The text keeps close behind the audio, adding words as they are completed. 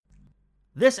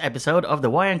This episode of the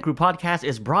Wayang Crew podcast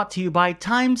is brought to you by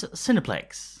Times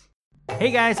Cineplex. Hey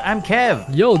guys, I'm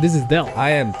Kev. Yo, this is Del.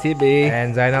 I am TB.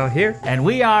 And Zainal here. And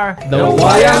we are The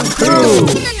Wayang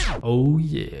Crew. Oh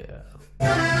yeah.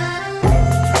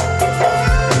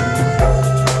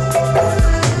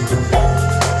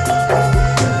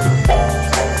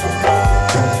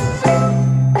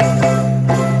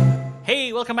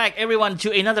 Welcome back, everyone,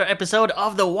 to another episode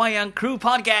of the Wayang Crew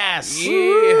podcast.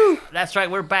 Yeah. That's right,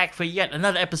 we're back for yet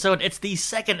another episode. It's the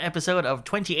second episode of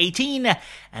 2018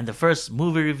 and the first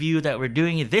movie review that we're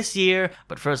doing this year.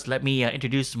 But first, let me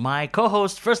introduce my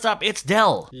co-host. First up, it's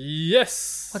Del.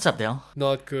 Yes. What's up, Del?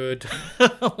 Not good.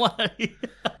 Why?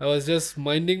 I was just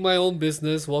minding my own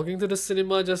business, walking to the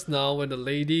cinema just now when a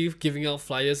lady giving out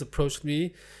flyers approached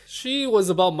me. She was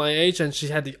about my age and she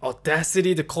had the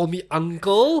audacity to call me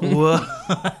uncle. Whoa.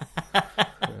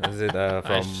 Is it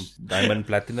from Diamond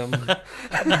Platinum?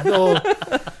 No.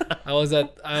 I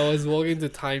was walking to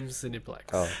Times Cineplex.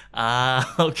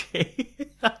 Oh. Okay.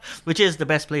 Which is the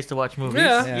best place to watch movies.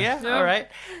 Yeah. All right.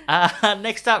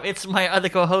 Next up, it's my other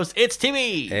co-host. It's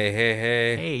Timmy. Hey.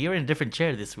 Hey, you're in a different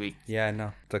chair this week. Yeah, I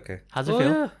know. It's okay. How's it feel?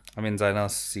 Yeah. I'm in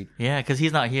Zainal's seat. Yeah, because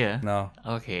he's not here. No,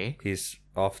 Okay. he's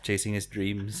off chasing his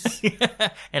dreams.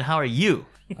 And how are you?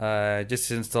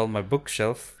 Just installed my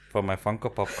bookshelf for my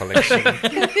Funko Pop collection.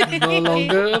 No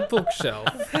longer a bookshelf.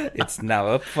 It's now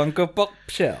a Funko Pop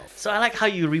shelf. So I like how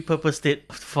you repurposed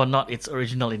it for not its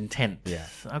original intent. Yeah.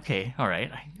 Okay, all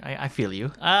right. I feel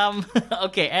you.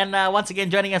 Okay, and once again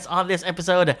joining us on this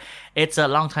episode, it's a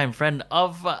longtime friend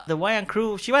of the Wayang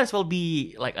Crew. She might as well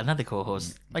be like another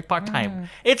co-host, like part-time.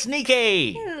 It's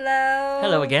Neekay. Hello.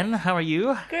 Hello again. How are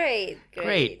you? Great.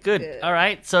 Good. All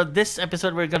right. So this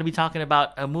episode we're going to be talking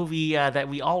about a movie that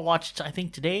we all watched, I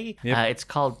think, today. Yep. It's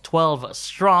called 12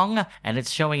 Strong, and it's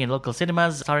showing in local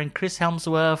cinemas, starring Chris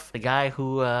Hemsworth, the guy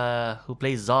who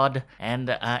plays Zod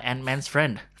and Ant-Man's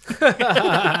friend.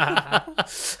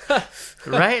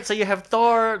 Right? So you have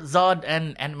Thor, Zod,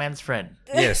 and Ant-Man's friend.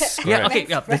 Yes. Yeah. correct. Okay.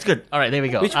 Yeah. That's good. All right. There we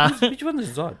go. Which one is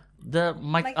Zod?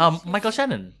 Michael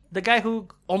Shannon, the guy who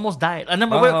almost died. No,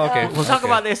 okay. We'll talk Okay.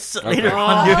 about this later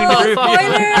on during the review.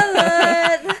 Spoiler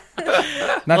alert.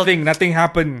 Nothing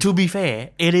happened. To be fair,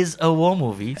 it is a war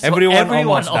movie. So Everyone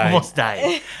almost almost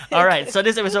died. All right, so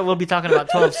this episode we'll be talking about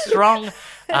 12 Strong,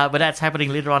 but that's happening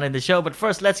later on in the show. But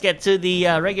first, let's get to the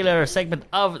regular segment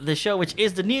of the show, which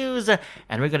is the news.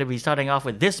 And we're going to be starting off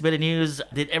with this bit of news.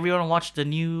 Did everyone watch the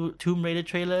new Tomb Raider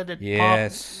trailer that popped?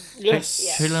 Yes.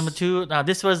 Yes. Trailer number 2. Now,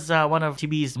 this was one of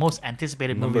TB's most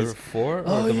anticipated Number movies 4 or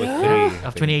Oh, number yeah. 3?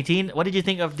 of 2018. What did you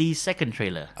think of the second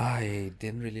trailer? I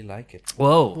didn't really like it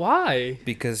Whoa. Why?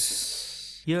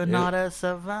 because You're not a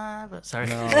survivor. Sorry.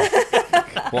 No.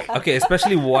 Well, okay,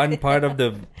 especially one part of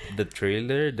the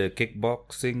trailer, the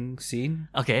kickboxing scene.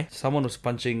 Okay. Someone was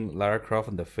punching Lara Croft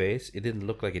in the face. It didn't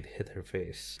look like it hit her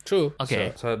face. True.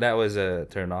 Okay. So that was a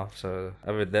turn off. So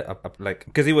I read that up like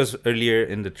because it was earlier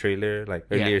in the trailer, like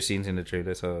earlier scenes in the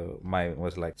trailer. So mine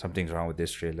was like something's wrong with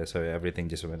this trailer. So everything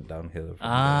just went downhill. From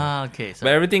there. Okay. So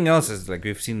But everything else is like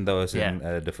we've seen those Yeah.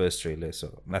 in the first trailer.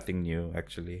 So nothing new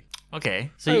actually.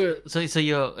 okay. So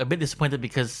you're a bit disappointed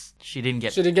because she didn't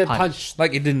get She didn't get punched.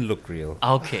 Like it didn't look real.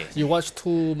 Okay. You watched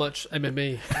too much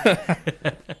MMA.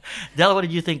 Del, what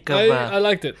did you think of? I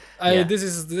liked it. yeah.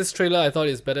 This trailer I thought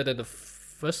is better than the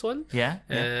first one. Yeah.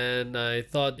 And I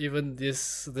thought even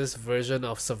this version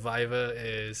of Survivor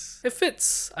it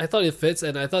fits. I thought it fits,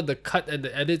 and I thought the cut and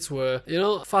the edits were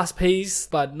fast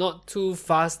paced, but not too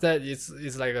fast that it's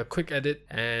like a quick edit.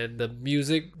 And the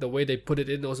music, the way they put it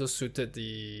in, also suited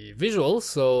the visuals.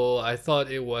 So I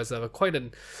thought it was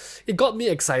it got me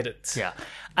excited. Yeah.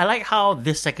 I like how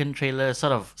this second trailer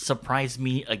sort of surprised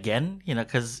me again,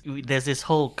 because there's this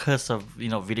whole curse of,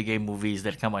 video game movies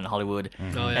that come out in Hollywood Oh,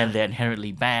 yeah. and they're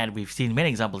inherently bad. We've seen many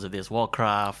examples of this.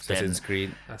 Warcraft. Assassin's and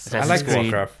Creed. Assassin's I like Creed.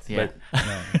 Warcraft, Yeah.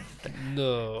 but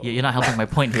No. You're not helping my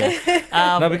point here.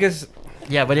 no, because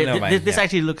Yeah, but Never mind, this yeah.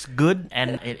 actually looks good,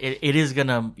 and it is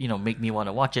gonna make me want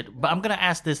to watch it. But I'm gonna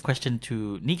ask this question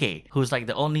to Neekay, who's like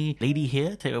the only lady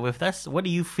here with us. What do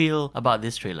you feel about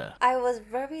this trailer? I was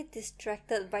very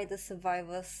distracted by the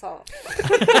Survivor song.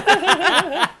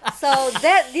 So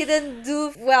that didn't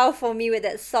do well for me with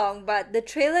that song, but the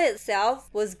trailer itself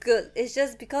was good. It's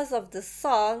just because of the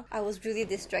song, I was really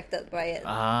distracted by it.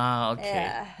 Ah, okay.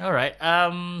 Yeah. All right.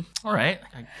 All right.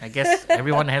 I guess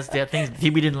everyone has their things.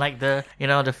 TB didn't like the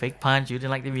the fake punch. You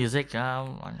didn't like the music.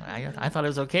 I thought it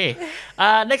was okay.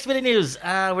 Next bit of news.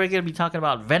 We're going to be talking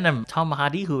about Venom. Tom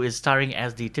Hardy, who is starring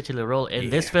as the titular role in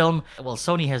this film. Well,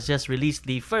 Sony has just released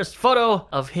the first photo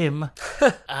of him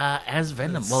as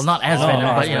Venom. Well, not as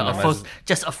Venom, but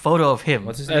just a photo of him.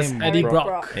 What's his As name? Eddie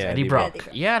Brock. Yeah, Eddie Brock.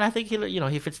 Yeah, and I think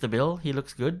he fits the bill. He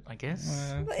looks good, I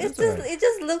guess. But it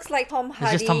just looks like Tom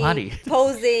Hardy, just Tom Hardy.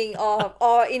 posing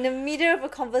or in the middle of a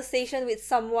conversation with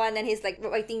someone and he's like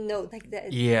writing notes like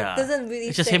that. Yeah. It doesn't really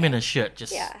It's just say him in a shirt.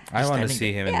 Just Yeah. I want to standing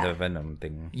see there. him in Yeah. the Venom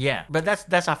thing. Yeah, but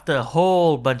that's after a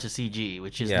whole bunch of CG,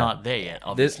 which is Yeah. not there yet,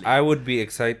 obviously. I would be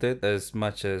excited as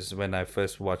much as when I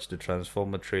first watched the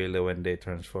Transformer trailer when they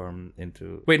transform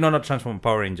into... Wait, no, not transform,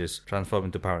 Power Rangers. Transform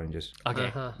into Power Rangers. Okay.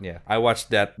 Uh-huh. Yeah, I watched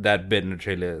that bit in the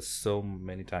trailer so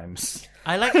many times.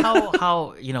 I like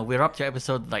how we're up to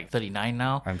episode like 39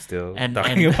 now. I'm still And-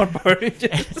 talking and- about Power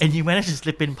Rangers. And you managed to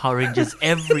slip in Power Rangers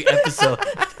every episode.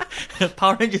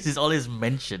 Power Rangers is always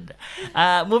mentioned.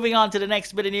 Moving on to the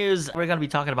next bit of news, we're going to be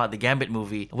talking about the Gambit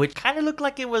movie, which kind of looked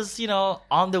like it was,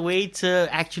 on the way to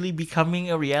actually becoming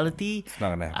a reality. It's not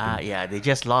gonna happen. Yeah, they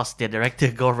just lost their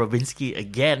director, Gore Verbinski,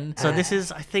 again. So this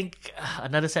is, I think,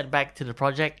 another setback to the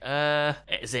project.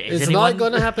 Is It's anyone... not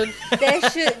gonna happen. They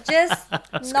should just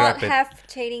not Scrap it. have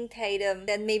Channing Tatum.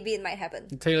 Then maybe it might happen.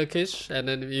 Taylor Kish, and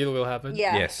then it will happen.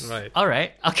 Yeah. Yes. Right. All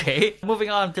right. Okay. Moving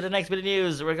on to the next bit of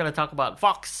news, we're going to talk about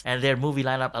Fox and their movie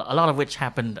lineup, a lot of which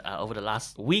happened over the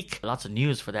last week. Lots of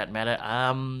news for that matter.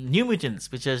 New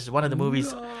Mutants, which is one of the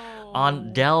movies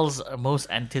on Dell's most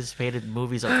anticipated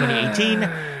movies of 2018.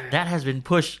 That has been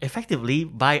pushed effectively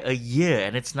by a year,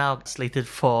 and it's now slated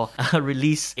for a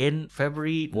release in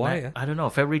February. Why? I don't know.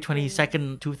 February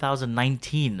 22nd,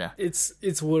 2019.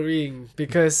 It's worrying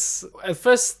because at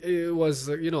first it was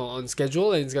on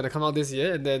schedule and it's gonna come out this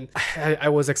year, and then I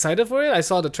was excited for it. I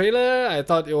saw the trailer. I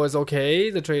thought it was okay.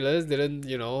 The trailers didn't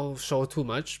show too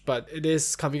much, but it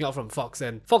is coming out from Fox,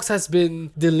 and Fox has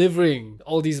been delivering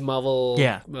all these Marvel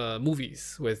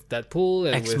movies with Deadpool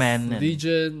and X-Men with and-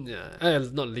 Legion.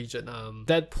 Not Legion.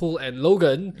 Deadpool and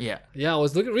Logan. Yeah. I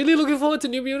was really looking forward to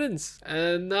New Mutants,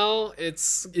 and now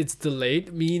it's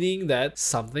delayed, meaning that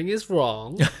something is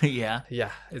wrong. Yeah.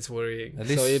 Yeah, it's worrying. At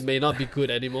So least- it may not be good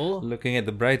anymore. Looking at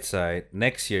the bright side,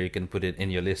 next year you can put it in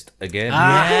your list again.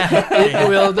 It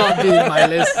will not be in my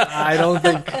list, I don't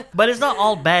think. But it's not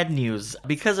all bad news.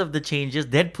 Because of the changes,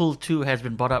 Deadpool 2 has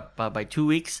been brought up by 2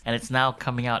 weeks, and it's now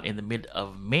coming out in the mid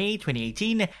of May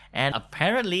 2018. And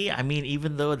apparently,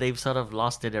 even though they've sort of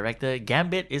lost their director,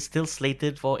 Gambit is still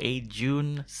slated for a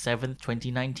June 7th,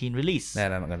 2019 release. Nah,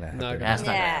 not gonna happen. Not That's not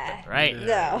gonna Yeah. happen, right?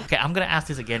 No. Okay, I'm gonna ask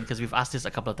this again because we've asked this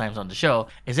a couple of times on the show.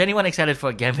 Is anyone excited for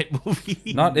a Gambit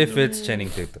movie? Not if it's Channing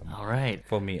Tatum. All right.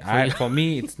 For me, for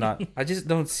me, it's not. I just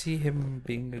don't see him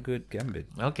being a good Gambit.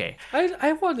 Okay.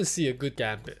 I want to see a good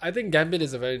Gambit. I think Gambit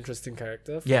is a very interesting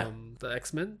character from Yeah. the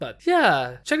X-Men. But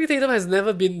yeah, Channing Tatum has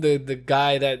never been the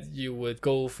guy that you would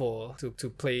go for to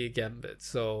play Gambit.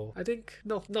 So I think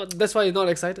that's why you're not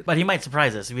excited. But he might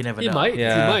surprise us. We never He know. might.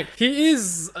 Yeah. He might. He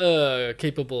is a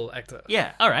capable actor.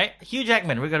 Yeah, all right. Hugh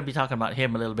Jackman, we're going to be talking about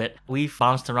him a little bit. We've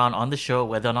bounced around on the show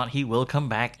whether or not he will come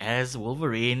back as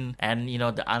Wolverine. And,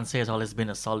 the answer has always been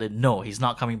a solid no. He's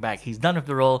not coming back. He's done with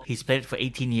the role. He's played it for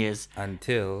 18 years.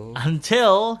 Until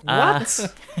Until...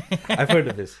 What? I've heard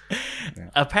of this.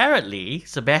 Apparently,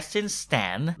 Sebastian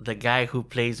Stan, the guy who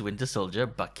plays Winter Soldier,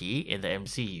 Bucky, in the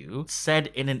MCU, said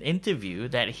in an interview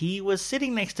that he was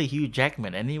sitting next to Hugh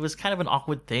Jackman and it was kind of an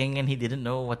awkward thing and he didn't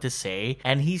know what to say.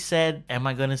 And he said, "Am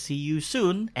I gonna see you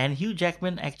soon?" And Hugh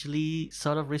Jackman actually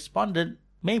sort of responded,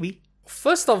 "Maybe."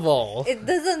 First of all, It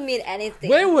doesn't mean anything.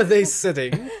 where were they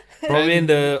sitting? Probably in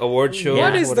the award show.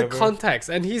 What Yeah. is the whatever. context?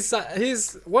 And he's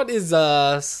what is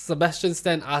Sebastian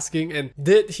Stan asking? And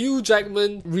did Hugh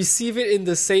Jackman receive it in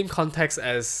the same context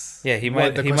as? Yeah, he what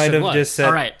might. the He might question have was? just said,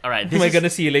 All right. "Am I gonna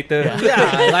see you later?"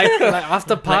 Yeah, like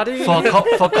after party.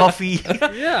 for coffee.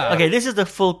 Yeah. Okay, this is the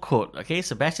full quote. Okay,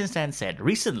 Sebastian Stan said,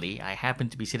 "Recently, I happened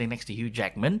to be sitting next to Hugh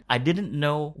Jackman. I didn't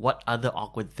know what other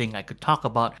awkward thing I could talk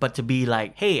about, but to be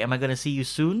like, hey, am I gonna see you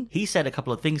soon? He said a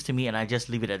couple of things to me, and I just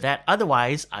leave it at that.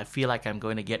 Otherwise, I feel like I'm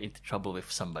going to get into trouble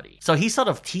with somebody." So he's sort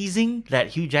of teasing that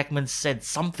Hugh Jackman said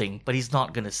something, but he's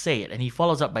not gonna say it. And he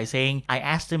follows up by saying, "I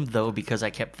asked him though because I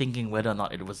kept thinking whether or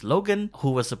not it was Logan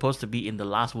who was supposed to be in the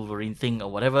last Wolverine thing or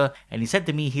whatever. And he said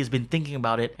to me he's been thinking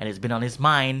about it and it's been on his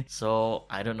mind. So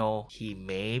I don't know. He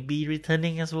may be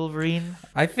returning as Wolverine."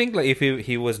 I think if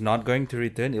he was not going to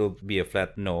return, it will be a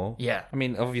flat no. Yeah. I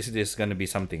mean, obviously there's gonna be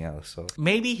something else. So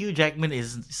Maybe Hugh Jackman is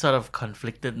sort of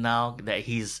conflicted now that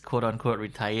he's quote unquote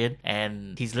retired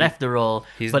and he's left the role.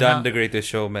 He's but done now, The Greatest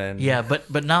Showman. Yeah,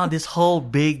 but now this whole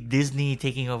big Disney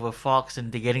taking over Fox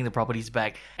and they're getting the properties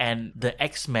back, and the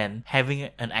X-Men having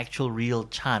an actual real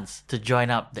chance to join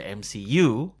up the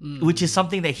MCU, which is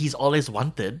something that he's always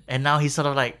wanted, and now he's sort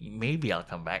of like, maybe I'll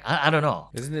come back. I don't know.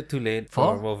 Isn't it too late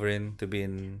for Wolverine to be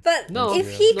in? But No, if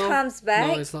he no, comes back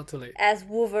No, it's not too late. as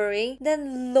Wolverine,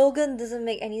 then Logan doesn't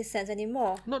make any sense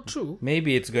anymore. Not true.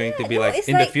 Maybe it's going to be No, like it's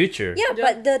in the future. Yeah,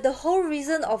 but the whole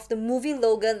reason of the movie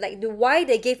Logan, like why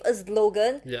they gave us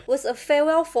Logan, Yeah. was a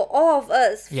farewell for all of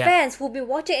us Yeah. fans who've been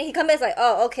watching. And he comes back it's like,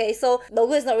 oh, okay, so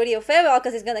Logan is not really a farewell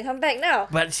because he's gonna come back now.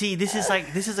 But see, this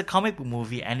is a comic book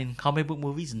movie, and in comic book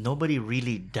movies, nobody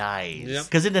really dies. Yep.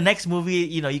 Because in the next movie,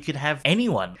 you could have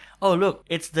anyone. Oh, look,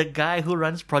 it's the guy who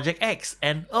runs Project X,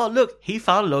 and oh, look, he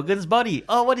found Logan's body.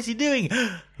 Oh, what is he doing?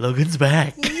 Logan's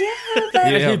back. Yeah,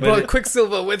 but Yeah, He but brought it-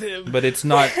 Quicksilver with him. But it's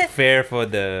not fair for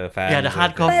the fans. Yeah, the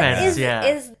hardcore But fans. Yeah.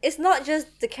 it's not just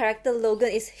the character Logan,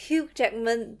 it's Hugh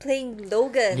Jackman playing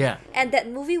Logan. Yeah. And that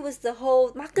movie was the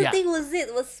whole marketing was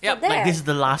for Yeah, that. like this is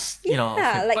the last, Yeah,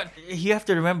 film. like- But you have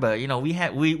to remember,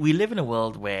 we live in a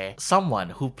world where someone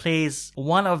who plays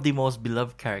one of the most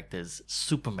beloved characters,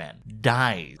 Superman,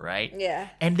 dies, right? Yeah.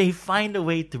 And they find a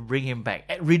way to bring him back.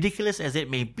 Ridiculous as it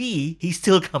may be, he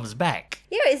still comes back.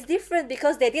 Yeah, it's different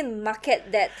because they didn't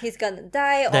market that he's gonna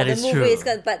die or That the is movie true. is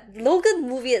gonna. But Logan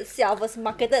movie itself was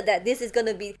marketed that this is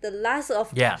gonna be the last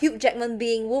of Yeah. Hugh Jackman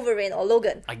being Wolverine or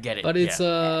Logan. I get it. But it's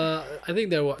yeah. I think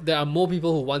there are more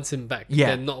people who wants him back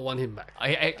Yeah. than not want him back.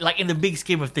 I like in the big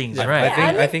scheme of things, Yeah. right?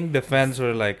 I think the fans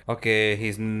were like, okay,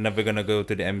 he's never gonna go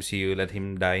to the MCU. Let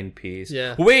him die in peace.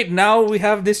 Yeah. Wait, now we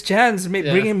have this chance.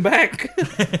 Yeah. Bring him back.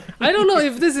 I don't know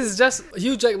if this is just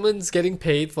Hugh Jackman's getting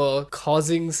paid for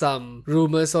causing some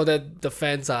rumors so that the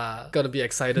fans are gonna be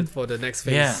excited for the next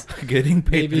phase. Yeah. Getting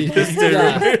paid. Maybe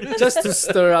just to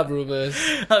stir up rumors.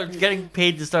 Getting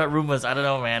paid to start rumors. I don't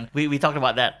know, man. We talked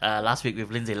about that last week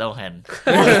with Lindsay Lohan.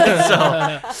 So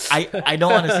I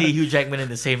don't want to see Hugh Jackman in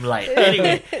the same light.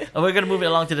 Anyway, we're gonna move it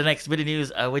along to the next bit of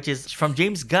news, which is from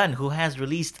James Gunn, who has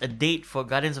released a date for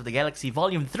Guardians of the Galaxy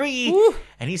Volume 3,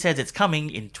 and he says it's coming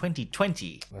in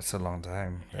 2020. That's a long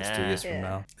time. That's Yeah. 2 years from Yeah.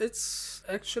 now. It's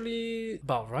actually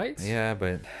about right. Yeah,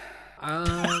 but Um,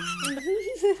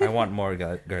 I want more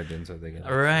Guardians of the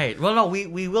Galaxy. Right. Well, no,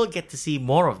 we will get to see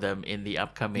more of them in the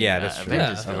upcoming Yeah, that's true.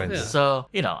 Avengers Yeah, film. Avengers. So,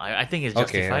 I think it's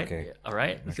Okay, justified. okay. All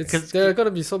right. there are gonna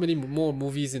be so many more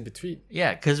movies in between.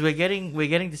 Yeah, because we're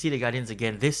getting to see the Guardians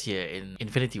again this year in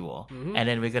Infinity War, and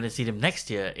then we're gonna see them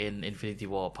next year in Infinity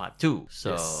War Part 2.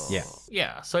 So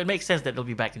Yeah. so it makes sense that they'll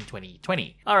be back in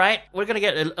 2020. All right, we're gonna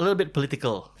get a little bit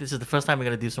political. This is the first time we're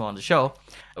gonna do so on the show.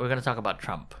 We're gonna talk about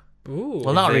Trump. Ooh.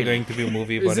 Well, not They're really. going to do a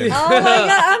movie Is about it? it. Oh my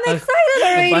god, I'm excited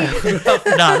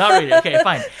already. No, not really. Okay,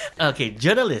 fine. Okay,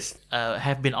 journalists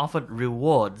have been offered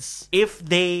rewards if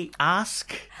they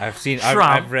ask I've seen. Trump.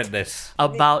 I've read this.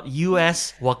 about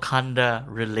US-Wakanda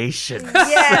relations.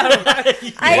 Yeah.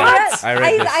 What? I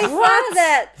read this. I saw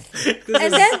that.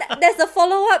 And then there's a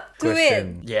follow up to it.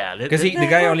 Question. Yeah, Because the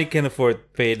guy only can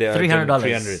afford pay the $300.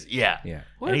 $300. Yeah. Yeah.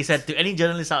 And he said to any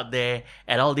journalists out there,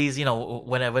 and all these,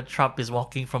 whenever Trump is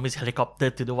walking from his helicopter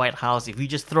to the White House, if you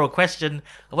just throw a question,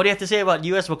 what do you have to say about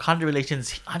US-Wakanda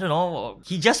relations? I don't know.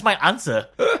 He just might answer.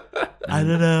 I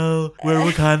don't know. We're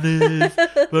Wakandans.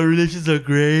 Our relations are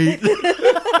great.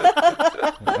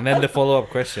 And then the follow-up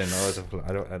question.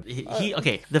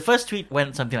 Okay, the first tweet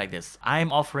went something like this.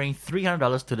 I'm offering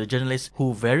 $300 to the journalist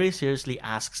who very seriously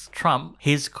asks Trump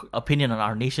his opinion on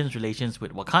our nation's relations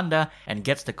with Wakanda and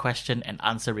gets the question and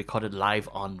answer recorded live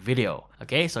on video.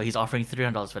 Okay, so he's offering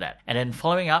 $300 for that. And then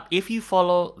following up, if you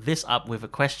follow this up with a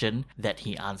question that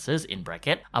he answers, in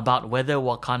bracket, about whether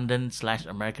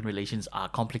Wakandan/American relations are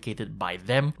complicated by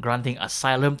them granting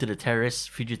asylum to the terrorist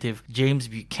fugitive James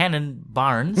Buchanan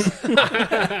Barnes,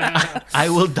 I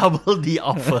will double the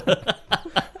offer.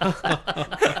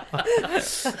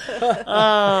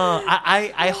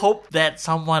 I hope that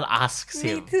someone asks Me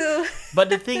him. too. But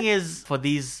the thing is, for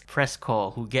these press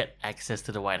corps who get access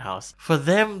to the White House, for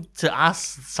them to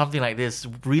ask something like this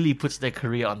really puts their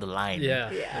career on the line.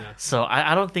 Yeah. Yeah. So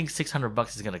I don't think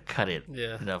 $600 is gonna cut it.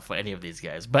 Yeah. For any of these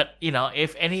guys. But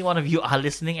if any one of you are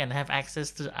listening and have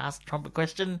access to ask Trump a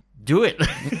question, do it.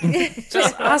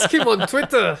 Just ask him on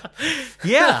Twitter.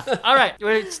 Yeah. All right.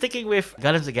 We're sticking with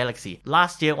Guardians of the Galaxy.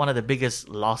 Last year, one of the biggest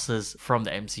losses from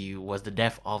the MCU was the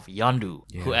death of Yondu,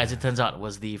 who, as it turns out,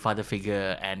 was the father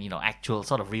figure and, actor actual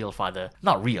sort of real father,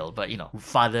 not real, but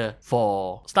father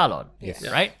for Star-Lord, Yes.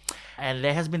 Yeah. right? And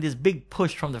there has been this big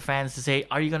push from the fans to say,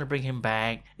 are you going to bring him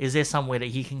back? Is there some way that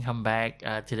he can come back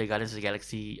to the Guardians of the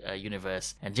Galaxy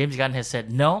universe? And James Gunn has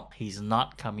said, no, he's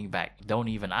not coming back. Don't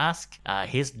even ask.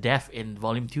 His death in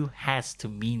Volume 2 has to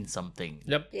mean something.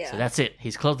 Yep. Yeah. So that's it.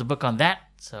 He's closed the book on that.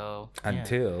 So yeah.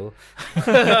 Until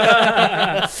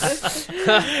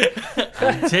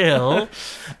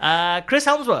Chris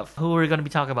Hemsworth, who we're going to be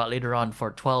talking about later on for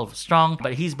 12 Strong,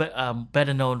 but he's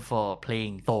better known for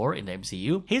playing Thor in the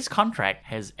MCU. His contract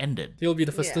has ended. He'll be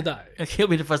the first to Yeah. die. He'll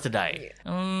be the first to die.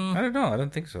 I don't know. I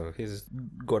don't think so. He's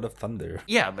God of Thunder.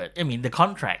 Yeah, but I mean the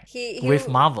contract He with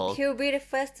Marvel He'll be the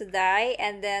first to die,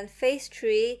 and then Phase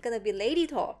 3 gonna be Lady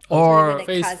Thor. Or During the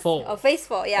Phase cast- 4. Or Phase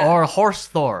 4, yeah. or Horse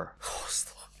Thor.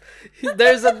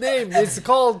 There's a name. It's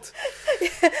called.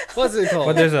 What's it called?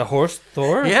 But there's a horse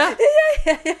Thor? Yeah,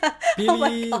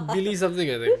 Billy something,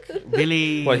 I think.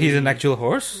 Billy. What, he's an actual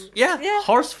horse? Yeah, Yeah.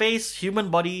 horse face, human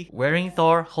body, wearing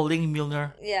Thor, holding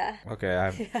Mjolnir. Yeah. Okay,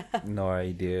 I have no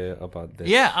idea about this.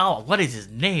 Yeah. Oh, what is his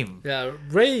name? Yeah,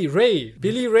 Ray,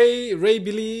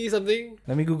 Billy something.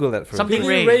 Let me Google that first. Something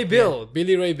Billy Ray.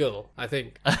 Billy Ray Bill, I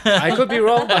think. I could be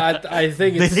wrong, but I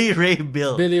think it's Billy Ray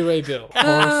Bill. Billy Ray Bill.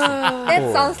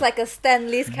 That sounds like a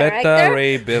Stan Lee's character. Beta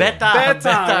Ray Bill.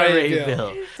 Beta Ray Bill.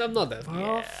 Bill. So I'm not that far Yeah.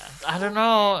 off. I don't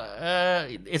know.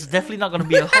 It's definitely not going to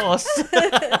be a horse.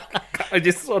 I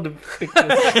just saw the picture.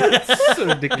 It's so You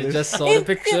ridiculous. just saw the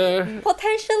picture.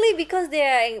 Potentially because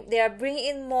they are bringing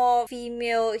in more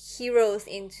female heroes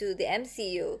into the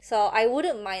MCU, so I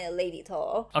wouldn't mind a Lady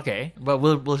Thor. Okay, but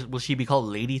will she be called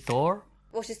Lady Thor?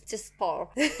 Well, she's just Thor.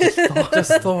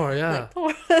 Just Thor, yeah.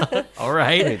 Thor. All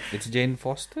right. Wait, it's Jane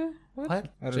Foster? What? I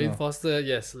don't Jane know. Foster,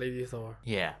 yes, Lady Thor.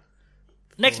 Yeah.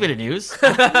 Next bit of news.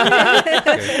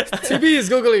 TB is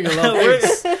googling a lot of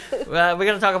things. We're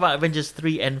going to talk about Avengers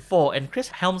 3 and 4. And Chris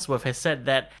Hemsworth has said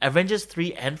that Avengers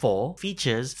 3 and 4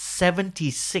 features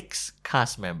 76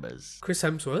 cast members. Chris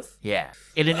Hemsworth. Yeah.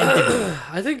 In an interview.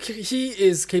 I think he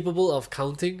is capable of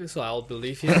counting, so I'll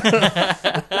believe him.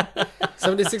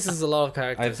 76 is a lot of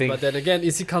characters, I think- but then again,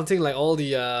 is he counting like all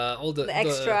the The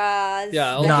extras.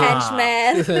 yeah, all The the-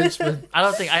 henchmen. henchmen? I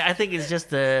don't think. I think it's just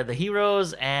the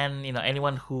heroes and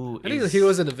anyone who. I think the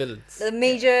heroes and the villains. The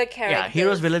major characters. Yeah,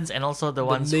 heroes, villains, and also the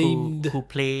ones named- who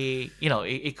play.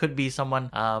 It could be someone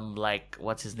like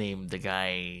what's his name, the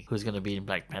guy who's gonna be in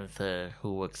Black Panther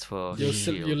who works for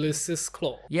Shield. Ulysses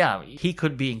Claw. Yeah, he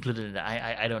could be included in that.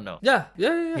 I don't know. Yeah.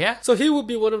 Yeah? So he would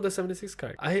be one of the 76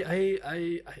 characters.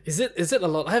 Is it a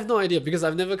lot? I have no idea because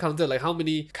I've never counted like how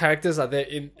many characters are there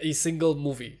in a single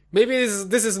movie. Maybe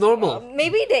this is normal.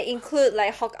 Maybe they include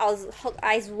like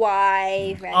Hawkeye's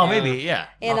wife. And Oh, maybe yeah.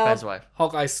 You know, Hawkeye's wife.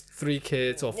 Hawkeye's 3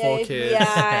 kids or 4 kids.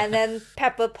 Yeah, and then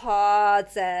Pepper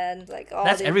Potts and like all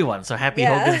That's the- everyone. So Happy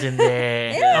Yeah. Hogan's in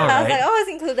there. Yeah, All I was right. like, oh, it's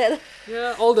included.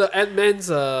 Yeah, all the Ant-Man's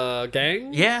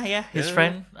gang. Yeah, his Yeah,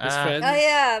 friend. his friend. Oh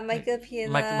yeah, Michael Pena.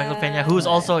 Michael Pena, who's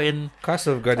also in Cast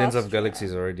of Guardians of Galaxy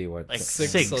is already what? like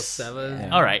 6 or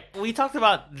 7. All right. We talked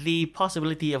about the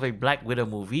possibility of a Black Widow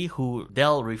movie who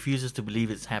Dell refuses to believe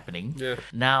it's happening. Yeah.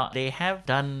 Now, they have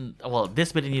done,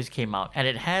 this bit of news came out and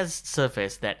it has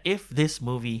surfaced that if this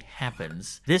movie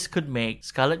happens, this could make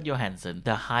Scarlett Johansson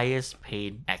the highest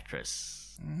paid actress.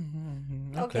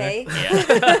 Okay.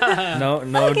 Yeah.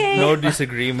 Okay. No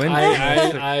disagreement.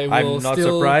 I will I'm not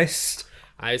still- surprised.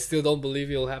 I still don't believe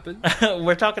it'll happen.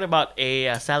 We're talking about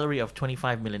a salary of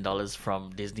 $25 million from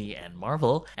Disney and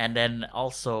Marvel. And then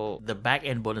also the back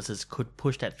end bonuses could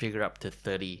push that figure up to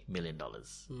 $30 million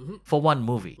for one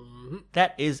movie.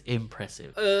 That is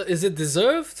impressive. Is it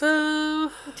deserved?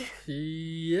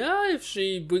 Yeah, if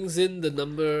she brings in the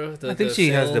number, I think she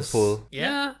has the pull.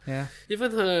 Yeah. Yeah.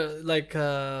 Even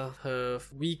her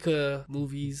weaker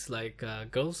movies like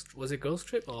Ghost, was it Ghost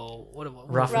Trip or what?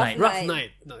 Rough Night. Rough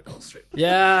Night, not Ghost Trip.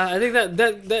 Yeah, I think that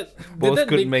Both that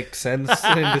could make sense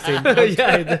in the same time.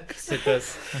 yeah, it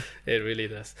does. It really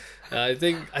does. I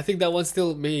think that one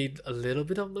still made a little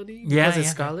bit of money. Yeah, because it's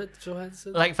yeah. Scarlett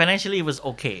Johansson. Like financially, it was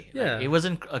okay. Like, Yeah. it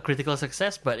wasn't a critical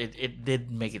success, but it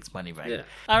did make its money, right? Yeah.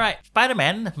 All right.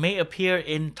 Spider-Man may appear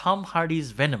in Tom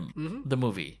Hardy's Venom, the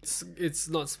movie. It's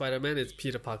not Spider-Man, it's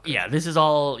Peter Parker. Yeah, this is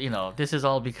all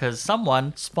because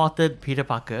someone spotted Peter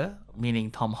Parker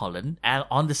meaning Tom Holland, and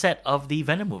on the set of the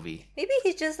Venom movie. Maybe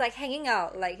he's just like hanging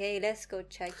out, like, hey, let's go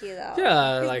check it out.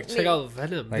 Yeah, He's- like check out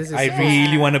Venom. Like, This is I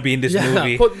really want to be in this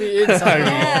movie. Put me inside.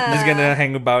 Yeah. Just gonna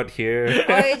hang about here.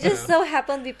 Or it just so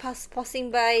happened to be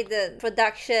passing by the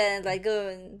production, like go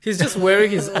and He's just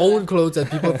wearing his own clothes, and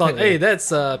people thought, "Hey, that's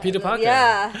Peter Parker."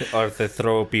 yeah. Or to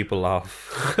throw people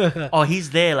off. Or he's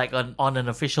there like on an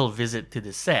official visit to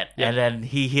the set, and then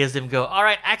he hears them go, "All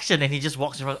right, action!" and he just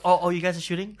walks in front. Oh, you guys are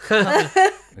shooting?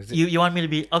 You want me to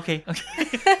be okay?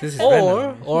 This is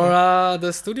Or Venom.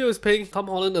 the studio is paying Tom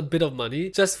Holland a bit of money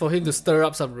just for him to stir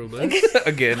up some rumors.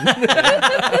 Again.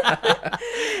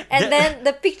 And then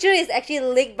the picture is actually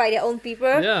leaked by their own people.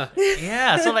 Yeah.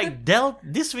 Yeah, so like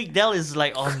this week Dell is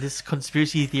like on this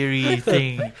conspiracy theory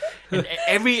thing, and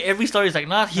every story is like,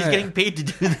 nah, he's getting paid to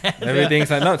do that.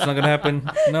 Everything's like, no, it's not gonna happen.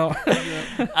 No.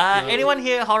 Anyone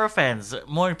here horror fans?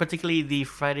 More particularly the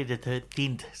Friday the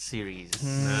 13th series.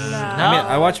 I mean,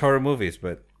 I watch horror movies,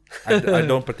 but I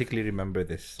don't particularly remember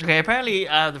this. Okay, apparently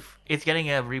it's getting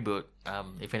a reboot.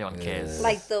 If anyone cares.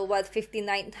 Like the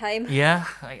 59th time. Yeah,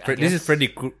 I This is guess. Freddy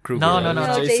Krueger. No, right?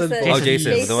 no. Jason. Oh,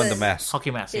 Jason, Jason. the one with the mask. Hockey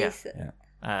mask. Jason.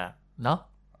 Yeah. No.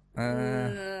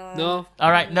 No.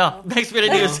 All right, no. Next bit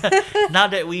of news. Now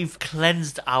that we've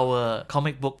cleansed our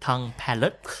comic book tongue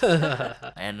palette,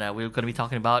 and we're going to be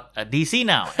talking about DC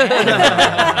now.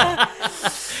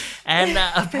 And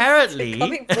apparently,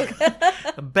 Comic book.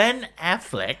 Ben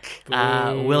Affleck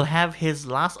will have his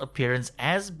last appearance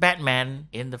as Batman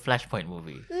in the Flashpoint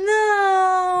movie.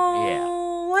 No. Yeah.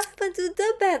 What happened to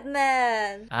the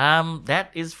Batman?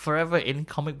 That is forever in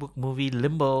comic book movie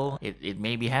limbo. It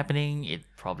may be happening. It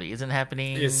probably isn't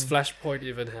happening. Is Flashpoint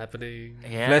even happening?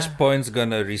 Yeah. Flashpoint's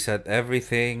gonna reset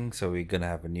everything, so we're gonna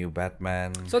have a new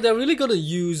Batman. So they're really gonna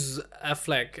use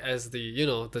Affleck as the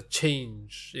the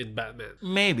change in Batman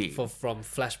Maybe. from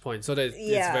Flashpoint, so that it's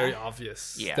Yeah. very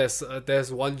obvious. Yeah.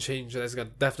 There's one change that's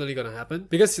definitely gonna happen,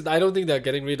 because I don't think they're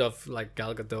getting rid of like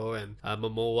Gal Gadot and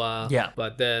Momoa. Yeah.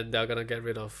 But then they're gonna get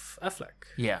rid of Affleck.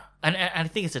 Yeah. And I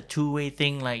think it's a two-way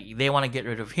thing. Like, they want to get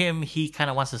rid of him. He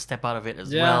kind of wants to step out of it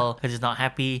as Yeah. well because he's not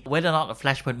happy. Whether or not a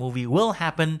Flashpoint movie will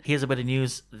happen, here's a bit of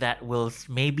news that will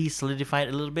maybe solidify it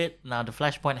a little bit. Now, the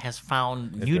Flashpoint has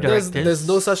found new directors. There's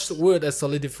no such word as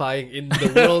solidifying in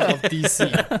the world of DC.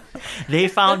 They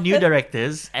found new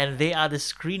directors, and they are the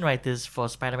screenwriters for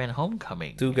Spider-Man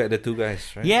Homecoming. The two guys,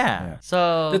 right? Yeah.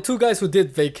 So The two guys who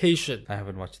did Vacation. I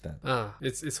haven't watched that.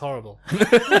 It's horrible.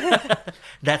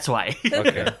 that's why.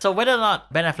 Okay. So whether or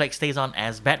not Ben Affleck stays on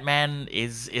as Batman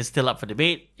is still up for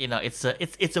debate.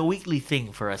 It's a weekly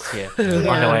thing for us here on the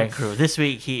Wayang Crew. This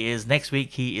week he is, next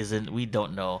week he isn't. We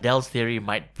don't know. Dell's theory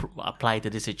might apply to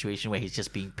this situation where he's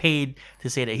just being paid to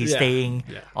say that he's Yeah. staying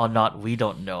Yeah. or not. We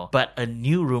don't know. But a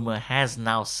new rumor has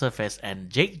now surfaced, and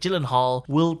Jake Gyllenhaal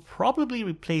will probably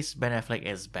replace Ben Affleck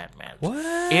as Batman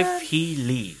What? if he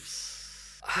leaves.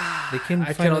 They can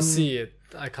I cannot see it.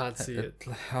 I can't see it.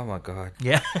 Oh my god.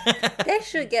 Yeah. They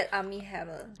should get Armie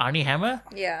Hammer. Arnie Hammer.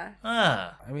 Yeah.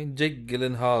 Ah. I mean, Jake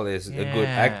Gyllenhaal is a good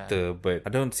Yeah. actor, but I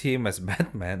don't see him as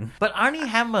Batman. But Arnie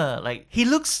Hammer, like, he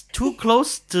looks too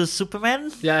close to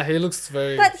Superman. Yeah, he looks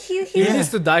very. But he He needs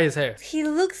to dye his hair. he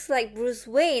looks like Bruce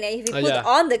Wayne, and if you put yeah.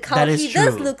 on the couch, That is he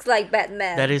does true. look like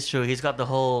Batman. That is true. He's got the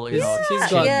whole, you know, He's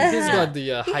got Yeah. he's got the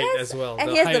He height has- as well. and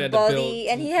the he has height the and body, the build.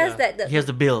 and he has he has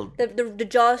the build. the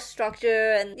jaw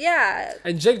structure, and yeah.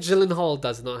 And Jake Gyllenhaal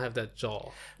does not have that jaw.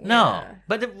 No, Yeah.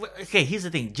 but okay. Here's the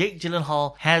thing: Jake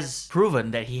Gyllenhaal has proven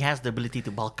that he has the ability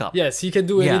to bulk up. Yes, he can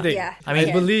do Yeah. anything. Yeah, I mean,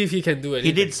 he believe he can do anything.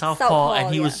 He did Southpaw, Southpaw,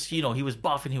 and he yeah. was, he was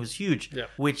buff and he was huge. Yeah.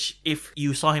 Which, if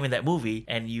you saw him in that movie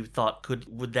and you thought,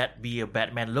 would that be a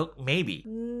Batman look? Maybe.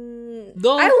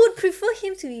 No, I would prefer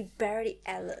him to be Barry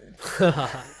Allen.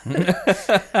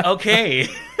 Okay.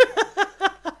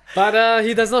 but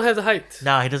he does not have the height.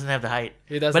 No, he doesn't have the height.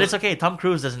 He does but not. it's okay. Tom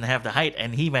Cruise doesn't have the height,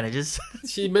 and he manages.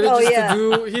 He manages yeah.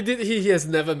 to do. He has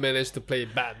never managed to play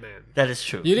Batman. That is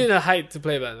true. You need a height to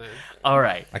play Batman. All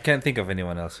right. I can't think of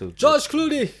anyone else who. George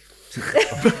Clooney.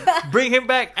 Bring him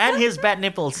back, and his bat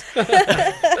nipples,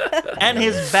 and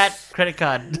his bat credit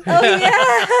card. Oh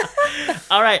yeah.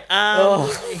 All right.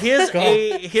 Here's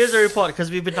a report,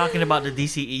 because we've been talking about the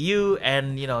DCEU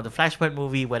and the Flashpoint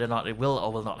movie, whether or not it will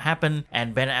or will not happen,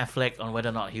 and Ben Affleck on whether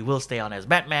or not he will stay on as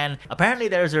Batman. Apparently,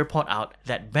 there is a report out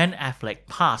that Ben Affleck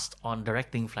passed on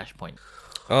directing Flashpoint.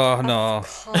 Oh no.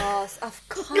 Of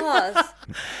course.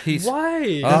 He's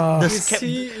Why? Ah. Is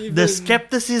he even- The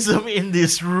skepticism in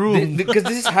this room because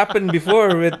this happened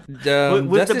before with with the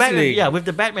Justice Batman, League. yeah, with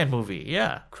the Batman movie,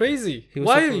 yeah. crazy. He was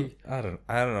Why? supposed- I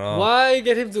don't know. Why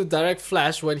get him to direct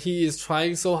Flash when he is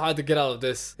trying so hard to get out of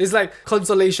this? It's like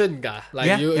consolation, guy. Like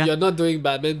Yeah, yeah. you're not doing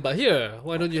Batman, but here,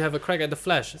 why don't you have a crack at the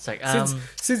Flash? It's like,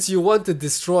 since you want to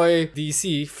destroy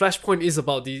DC, Flashpoint is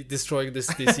about destroying this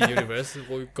DC universe.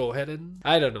 We'll go ahead and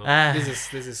I don't know.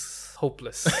 This is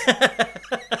hopeless.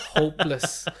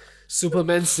 Hopeless.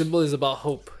 Superman's symbol is about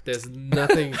hope. There's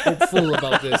nothing hopeful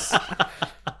about this.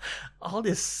 All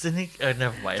this cynic.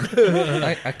 Never mind.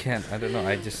 I can't. I don't know.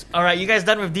 I just All right, you guys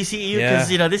done with DCEU? Yeah.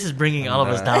 Because this is bringing all of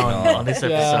us down no. on this Yeah.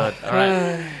 episode. All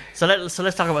right, so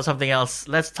let's talk about something else.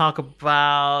 Let's talk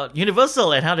about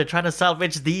Universal and how they're trying to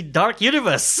salvage the Dark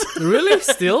Universe. Really?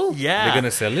 Still? Yeah, they're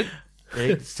gonna sell it.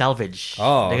 salvage.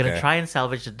 Oh, they're gonna okay. try and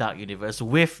salvage the Dark Universe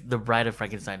with the Bride of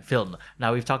Frankenstein film.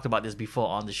 Now we've talked about this before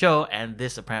on the show, and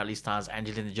this apparently stars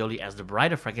Angelina Jolie as the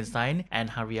Bride of Frankenstein and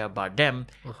Javier Bardem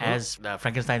as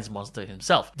Frankenstein's monster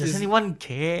himself. Does anyone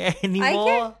care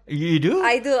anymore? You do?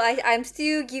 I do. I'm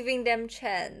still giving them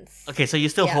chance. Okay, so you're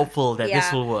still Yeah. hopeful that this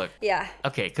Yeah. will work. Yeah.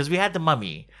 Okay, because we had the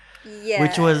Mummy, Yeah.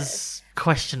 which was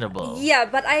questionable. Yeah,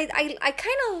 but I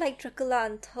kind of like Dracula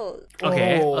Untold.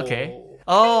 Okay, Oh. okay.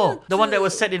 Oh, Kinda the one that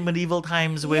was too. set in medieval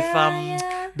times with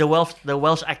Yeah. the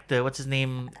Welsh actor. What's his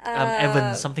name?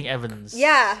 Evans, something Evans.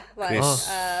 Yeah. What? Chris.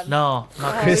 No,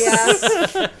 not Oh, Chris.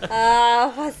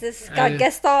 yeah. What's this?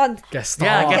 Gaston. Gaston.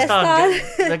 Yeah, Gaston.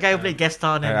 Gaston. The guy who played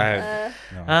Gaston I and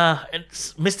have no.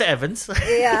 it's Mr. Evans.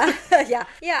 Yeah,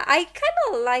 yeah. I kind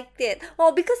of liked it.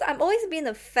 Well, because I'm always been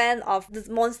a fan of the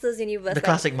monsters universe, The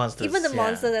classic monsters, even the yeah.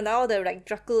 monsters and all the like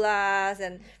Draculas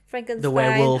and Frankenstein, The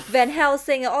werewolf. Van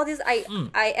Helsing, and all this. I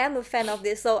am a fan of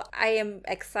this, so I am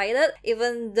excited.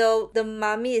 Even though the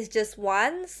Mummy is just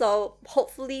one, so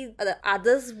hopefully the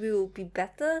others will be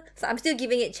better. So I'm still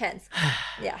giving it a chance.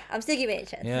 Yeah, I'm still giving it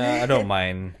a chance. Yeah, I don't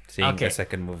mind seeing Okay. a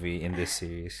second movie in this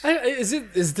series.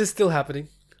 Is this still happening?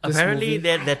 This Apparently,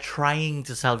 movie? they're trying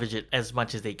to salvage it as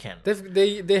much as they can.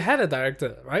 They had a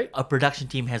director, right? A production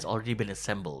team has already been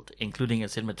assembled, including a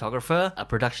cinematographer, a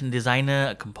production designer,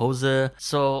 a composer.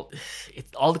 So,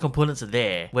 all the components are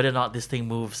there. Whether or not this thing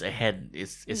moves ahead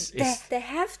is They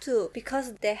have to,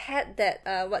 because they had that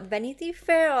Vanity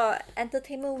Fair or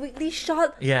Entertainment Weekly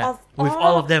shot Yeah, of with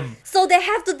all of them. So they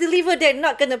have to deliver. They're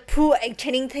not gonna pull a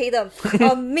Channing Tatum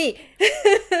on me.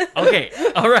 Okay,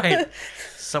 all right.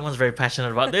 Someone's very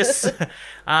passionate about this.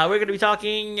 We're going to be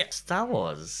talking Star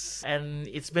Wars, and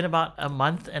it's been about a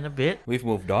month and a bit. We've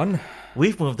moved on.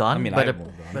 We've moved on, I mean, but, I've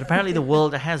moved on. but apparently the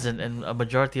world hasn't, and a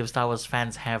majority of Star Wars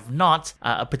fans have not.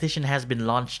 A petition has been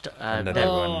launched Another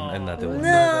one.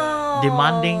 No.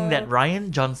 demanding that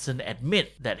Rian Johnson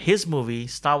admit that his movie,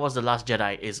 Star Wars The Last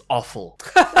Jedi, is awful.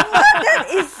 That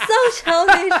is so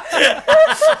childish.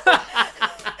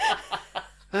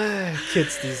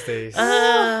 Kids these days.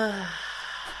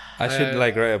 I should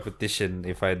write a petition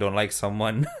if I don't like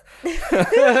someone.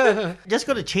 Just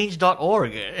go to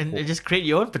change.org and just create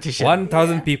your own petition.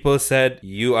 1,000 people said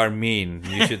you are mean.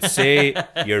 You should say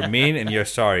you're mean and you're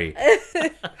sorry.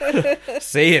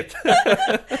 Say it.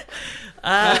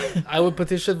 I would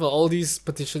petition for all these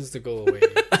petitions to go away.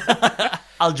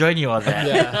 I'll join you on that.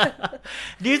 Yeah.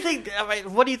 Do you think?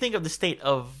 What do you think of the state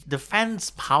of the fans'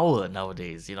 power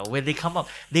nowadays? Where they come up,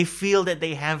 they feel that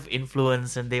they have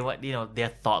influence, and they want, their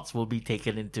thoughts will be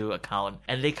taken into account,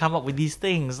 and they come up with these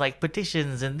things like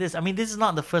petitions and this. I mean, this is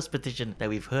not the first petition that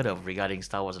we've heard of regarding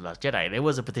Star Wars: The Last Jedi. There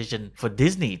was a petition for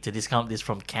Disney to discount this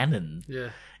from canon. Yeah.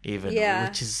 Even, Yeah.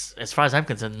 which is, as far as I'm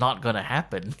concerned, not gonna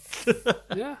happen.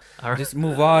 Yeah. All right. Just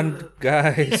move on,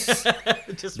 guys.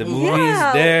 Just The move- movie is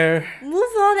Yeah. there.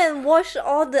 Move on and watch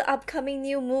all the upcoming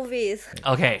new movies.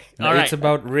 Okay, No, all right. It's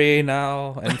about Rey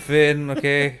now and Finn,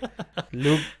 okay?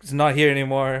 Luke's not here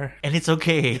anymore. And it's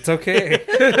okay. It's okay.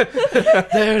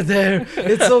 There.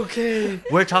 It's okay.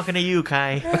 We're talking to you,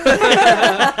 Kai.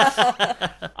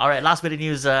 All right, last bit of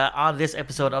news on this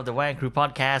episode of the Wayang Crew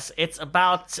podcast. It's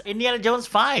about Indiana Jones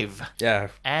 5. Yeah.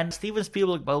 And Steven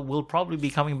Spielberg will probably be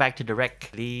coming back to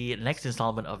direct the next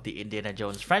installment of the Indiana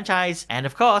Jones franchise. And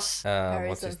of course,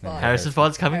 What's his Harrison name? Ford. Harrison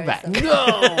Ford's coming back. Harrison.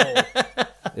 No.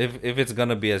 If it's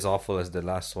gonna be as awful as the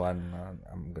last one,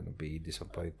 I'm gonna be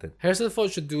disappointed. Harrison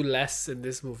Ford should do less in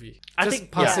this movie. I Just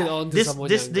think pass yeah. it on to this someone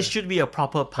this younger. this should be a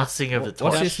proper passing of the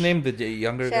torch. What's his name? The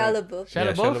younger guy? Shia LaBeouf. Shia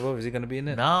Yeah, LaBeouf? Shia LaBeouf. Is he gonna be in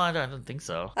it? No, I don't think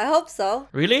so. I hope so.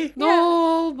 Really?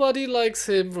 Nobody likes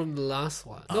him from the last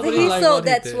one. Nobody Maybe liked so what he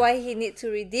that's did. why he needs to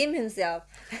redeem himself.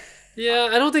 Yeah,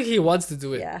 I don't think he wants to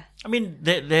do it. Yeah. I mean,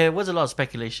 there was a lot of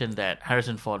speculation that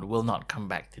Harrison Ford will not come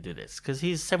back to do this because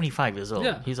he's 75 years old.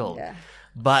 Yeah. He's old. Yeah.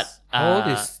 But How old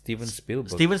is Steven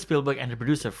Spielberg? Steven Spielberg and the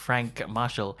producer Frank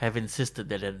Marshall have insisted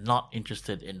that they're not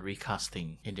interested in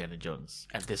recasting Indiana Jones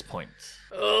at this point.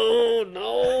 Oh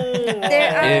no! They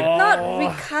are not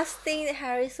recasting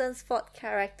Harrison Ford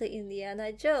character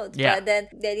Indiana Jones, Yeah. but then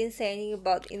they didn't say anything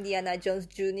about Indiana Jones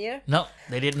Jr. No,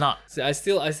 they did not. See, I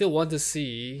still want to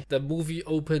see the movie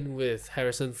open with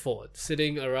Harrison Ford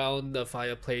sitting around the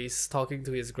fireplace talking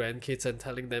to his grandkids and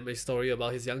telling them a story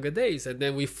about his younger days, and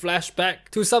then we flash back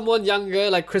to someone younger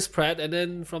like Chris Pratt, and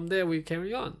then from there we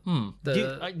carry on.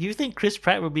 Do you think Chris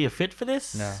Pratt would be a fit for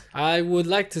this? No. I would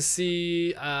like to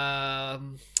see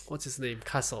what's his name?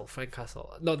 Frank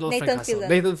Castle. No, not Nathan Frank Castle. Fillion.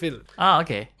 Nathan Fillion. Ah,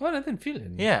 okay. Well, I didn't feel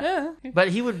it. Yeah. But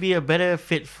he would be a better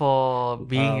fit for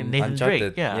being Nathan Uncharted,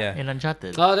 Drake. Yeah, yeah. in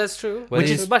Uncharted. Oh, that's true. Well,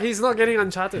 But he's not getting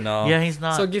Uncharted. No. Yeah, he's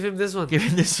not. So give him this one. Give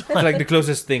him this It's one. like the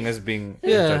closest thing as being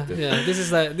Yeah, Uncharted. yeah.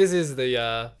 This is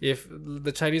the if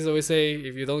the Chinese always say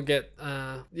if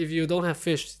you don't have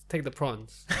fish, take the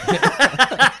prawns.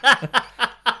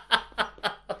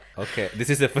 Okay, this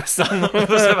is the first time.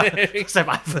 First time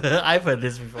I've heard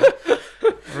this before.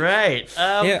 Right.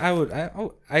 Yeah,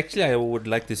 I would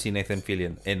like to see Nathan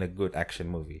Fillion in a good action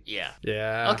movie. Yeah.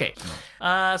 Yeah. Okay.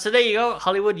 So there you go.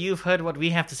 Hollywood, you've heard what we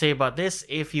have to say about this.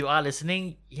 If you are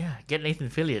listening, yeah, get Nathan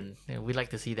Fillion. Yeah, we'd like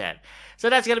to see that. So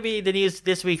that's going to be the news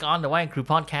this week on the Wayang Crew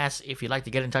podcast. If you'd like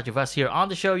to get in touch with us here on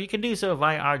the show, you can do so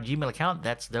via our Gmail account.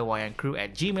 That's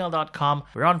thewayangcrew@gmail.com.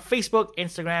 We're on Facebook,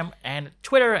 Instagram, and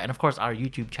Twitter, and of course our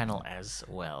YouTube channel as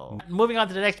well. Moving on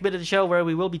to the next bit of the show where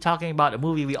we will be talking about a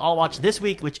movie we all watched this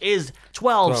week, which is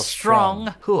 12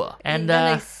 Strong. Huh. And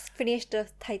then I finished the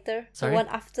title. Sorry? The one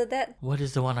after that. what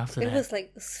is the one after It that? was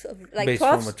like Based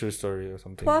 12, from a true story or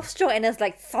something. 12 strong, and it's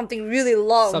like something really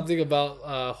long. Something about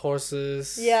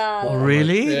horses. Yeah. Oh,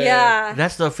 really? Yeah.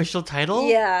 That's the official title?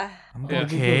 Yeah. I'm gonna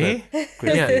Okay. Google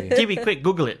that Yeah, quickly. GB, quick,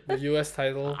 Google it. The US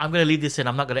title. I'm gonna leave this in.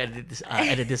 I'm not gonna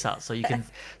edit this out, so you can,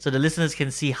 so the listeners can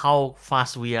see how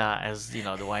fast we are as the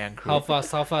Wayang Crew. How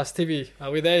fast? TV? Are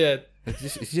we there yet? It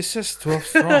just says 12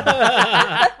 strong.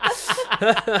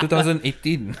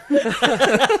 2018.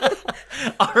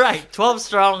 All right, 12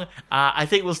 strong. I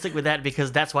think we'll stick with that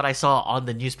because that's what I saw on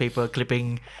the newspaper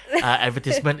clipping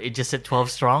advertisement. It just said 12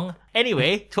 strong.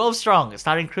 Anyway, 12 strong,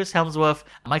 starring Chris Hemsworth,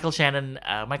 Michael Shannon,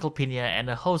 Michael Pena, and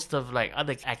a host of like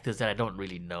other actors that I don't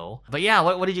really know. But yeah,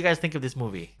 what did you guys think of this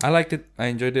movie? I liked it. I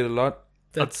enjoyed it a lot.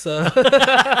 That's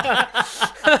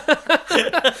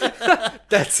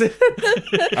that's it.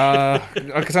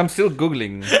 Because I'm still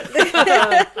Googling.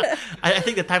 I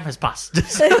think the time has passed.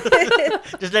 Just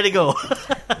let it go.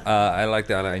 I liked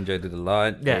it. I enjoyed it a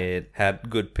lot. Yeah. It had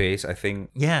good pace. I think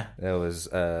Yeah. there was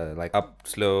like up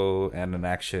slow and an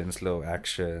action, slow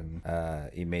action.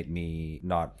 It made me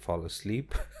not fall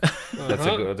asleep.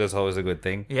 That's always a good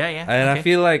thing. Yeah, yeah. And Okay. I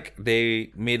feel like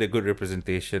they made a good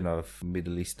representation of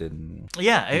Middle Eastern.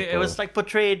 Yeah, it was like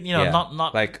portrayed,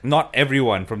 not like not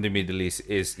everyone from the Middle East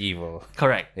is evil.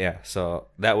 correct. Yeah, so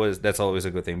that's always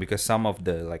a good thing because some of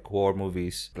the like war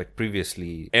movies, like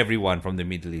previously, everyone from the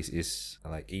Middle East is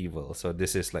like evil. So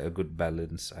this is like a good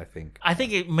balance, I think. I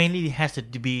think it mainly has to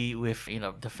be with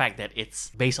the fact that it's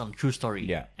based on true story.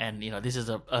 Yeah. And this is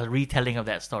a retelling of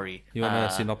that story. You want a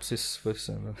synopsis first?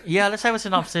 Yeah, let's have a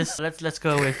synopsis. Let's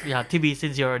go with Tibi,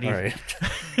 since you're already. All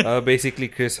right. Basically,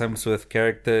 Chris Hemsworth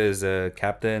character is a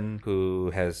captain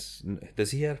who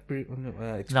does he have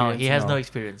experience? No, he has no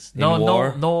experience. In No,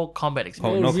 war? no combat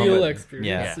experience. No no real combat.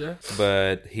 experience. Yeah. Yeah.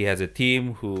 But he has a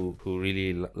team who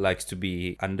really likes to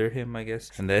be under him, I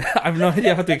guess. And then I have no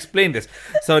idea how to explain this.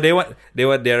 So they're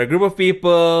a group of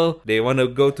people. They want to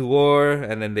go to war,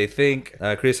 and then they think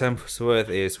Chris Hemsworth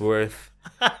is worth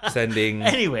sending.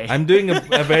 Anyway. I'm doing a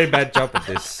very bad job at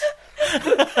this.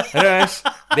 Anyways,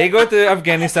 they go to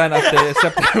Afghanistan after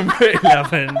September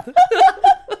 11th.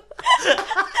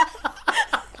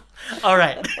 All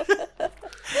right.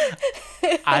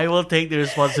 I will take the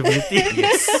responsibility.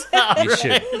 Yes, you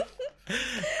should.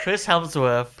 Chris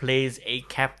Hemsworth plays a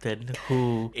captain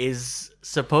who is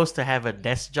supposed to have a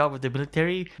desk job with the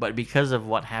military, but because of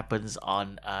what happens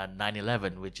on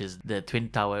 9/11, which is the Twin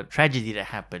Tower tragedy that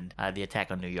happened, the attack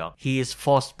on New York, he is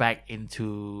forced back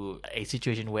into a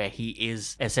situation where he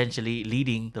is essentially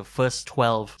leading the first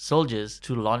 12 soldiers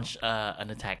to launch an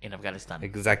attack in Afghanistan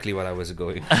Exactly what I was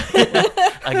going.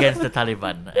 against the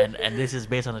Taliban, and this is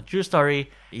based on a true story.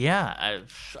 Yeah,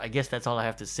 I guess that's all I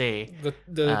have to say.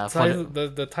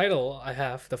 The title I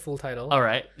have, the full title. All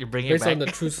right, you bring it Based back. on the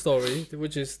true story.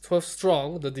 which is 12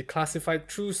 Strong, the declassified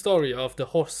true story of the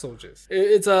horse soldiers.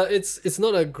 It's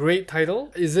not a great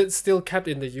title. Is it still kept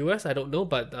in the US? I don't know,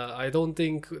 but I don't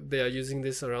think they are using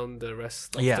this around the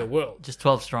rest of the world. Just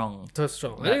 12 strong. 12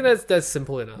 Strong. I think that's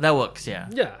simple enough. That works, yeah.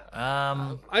 Yeah.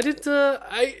 I did.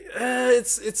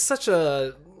 It's such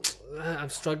a. I'm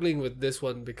struggling with this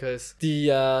one because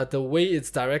the way it's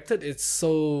directed, it's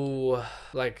so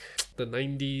like the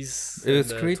 90s. It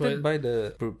was created by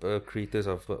the creators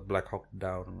of Black Hawk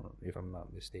Down, if I'm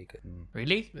not mistaken.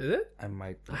 Really? Is it? I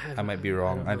might be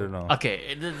wrong. I don't know. Okay,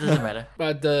 it doesn't matter.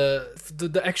 But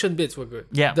the action bits were good.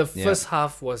 Yeah. The first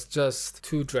half was just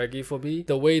too draggy for me.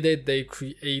 The way that they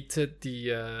created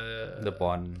the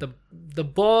bond. The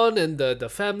bond and the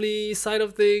family side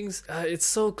of things, it's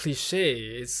so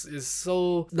cliche. It's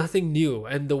so nothing new.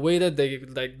 And the way that they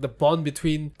like the bond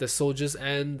between the soldiers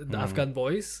and the Afghan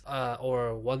boys,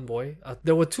 or one boy.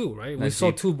 There were two, right? We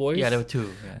saw two boys. Yeah, there were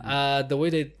two. Yeah. The way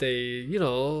that they,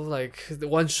 like the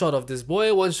one shot of this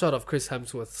boy, one shot of Chris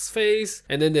Hemsworth's face,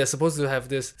 and then they're supposed to have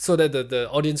this so that the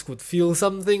audience could feel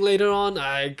something later on.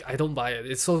 I don't buy it.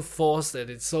 It's so forced and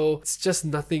it's just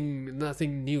nothing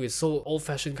new. It's so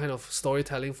old-fashioned kind of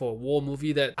storytelling for a war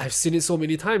movie that I've seen it so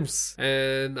many times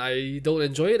and I don't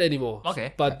enjoy it anymore.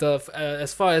 Okay. But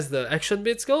as far as the action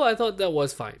bits go, I thought that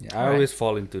was fine. Yeah, I always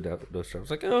fall into those traps.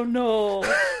 Like, oh no,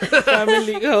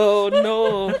 family, oh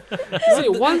no.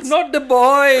 Not the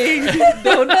boy.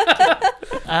 Don't.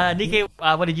 Nikkei,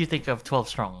 what did you think of 12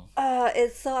 Strong?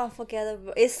 It's so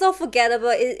unforgettable. It's so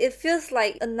forgettable. It feels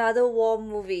like another war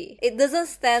movie. It doesn't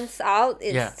stand out.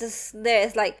 It's just there.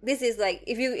 It's like, this is like,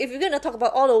 if you're gonna talk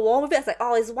about all the war movies, it's like,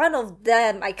 oh, it's one of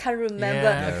them. I can't remember.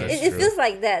 Yeah, okay. It feels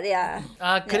like that, yeah.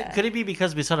 Could it be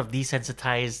because we're sort of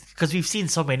desensitized? Because we've seen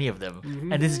so many of them,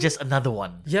 and this is just another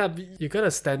one. Yeah, you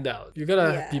gotta stand out. You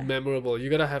gotta be memorable. You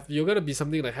gotta be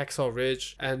something like Hacksaw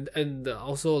Ridge, and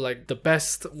also like the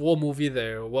best war movie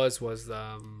there was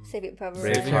Saving Private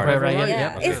Braveheart. Ryan.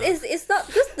 Yeah. It's not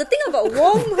just the thing about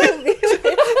war movies.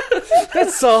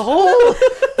 That's a whole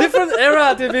different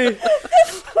era, Timmy.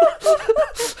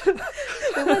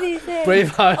 What did you say?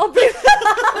 Braveheart. Oh, Braveheart.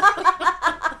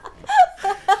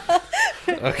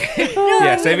 Okay.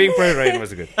 I mean, Saving Private Ryan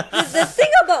was good. The thing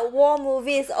about war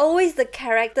movies is always the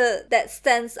character that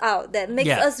stands out, that makes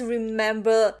us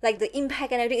remember like the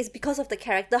impact and everything is because of the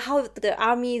character, how the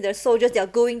army, the soldiers, they're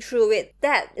going through it.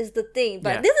 That is the thing.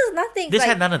 But this is nothing. This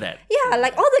had none of that. Yeah,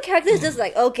 like all the characters just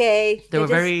like, okay. They were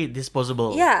very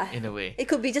disposable in a way. It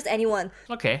could be just anyone.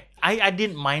 Okay. I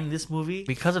didn't mind this movie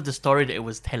because of the story that it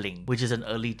was telling, which is an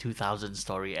early 2000s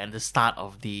story and the start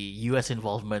of the US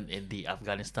involvement in the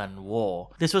Afghanistan war.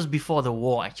 This was before the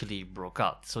war actually broke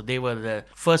out. So they were the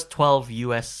first 12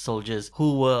 US soldiers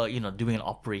who were, doing an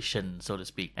operation, so to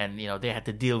speak. And, they had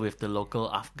to deal with the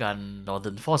local Afghan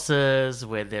Northern Forces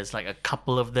where there's like a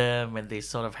couple of them and they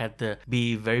sort of had to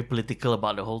be very political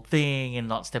about the whole thing and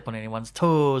not step on anyone's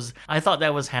toes. I thought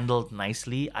that was handled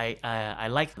nicely. I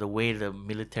liked the way the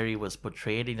military was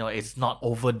portrayed. It's not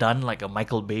overdone like a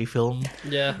Michael Bay film.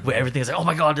 Yeah. Where everything is like, oh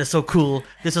my god, they're so cool.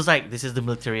 This was like, this is the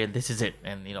military and this is it.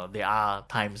 And there are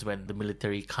times when the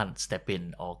military can't step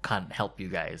in or can't help you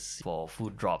guys for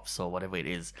food drops or whatever it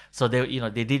is. So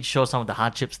they did show some of the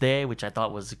hardships there, which I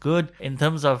thought was good. In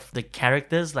terms of the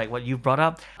characters, like what you brought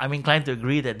up, I'm inclined to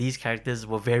agree that these characters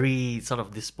were very sort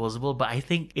of disposable, but I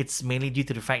think it's mainly due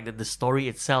to the fact that the story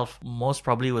itself most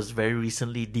probably was very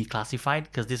recently declassified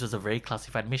because this was a very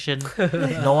classified mission.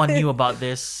 No one knew about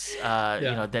this,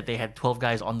 that they had 12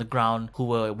 guys on the ground who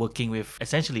were working with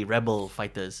essentially rebel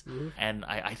fighters. And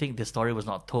I think the story was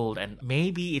not told, and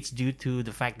maybe it's due to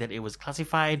the fact that it was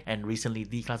classified and recently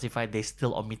declassified. They're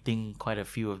still omitting quite a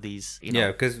few of these.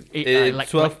 Because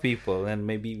it's 12 people, and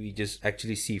maybe we just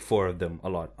actually see 4 of them a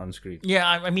lot on screen. Yeah,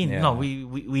 I mean, no,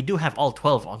 we do have all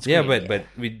 12 on screen. Yeah, but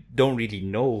we don't really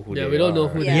know who they are. Yeah, we don't know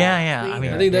who they are. Yeah.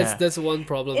 I think that's one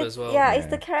problem as well. Yeah, it's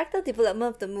the character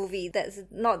development of the movie that's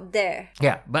not there.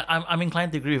 Yeah, but I'm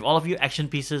inclined to agree with all of you. Action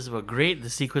pieces were great. The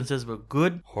sequences were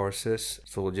good. Horses,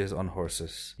 soldiers on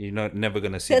horses. You're never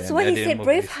gonna see That's them. why he said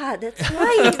Braveheart. That's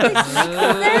why it makes sense.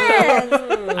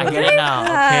 I get it now.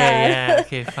 Okay, yeah,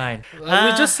 okay, fine. We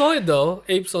just saw it though.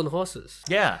 Apes on horses.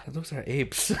 Yeah, Those are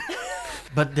apes.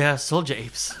 but they are soldier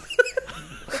apes.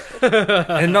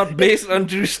 And not based on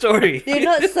true story. They're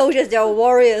not soldiers, they're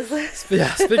warriors.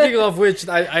 Yeah, speaking of which,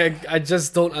 I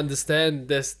just don't understand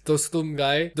this Dostum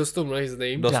guy. Dostum, right, his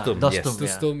name? Dostum, yes.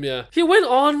 Dostum, yeah. He went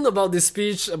on about this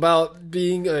speech about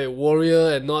being a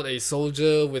warrior and not a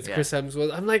soldier with Chris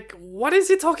Hemsworth. I'm like, what is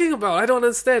he talking about? I don't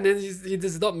understand. And it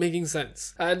is not making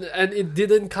sense. And it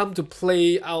didn't come to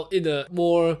play out in a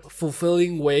more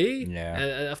fulfilling way. Yeah.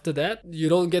 And after that, you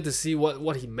don't get to see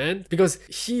what he meant because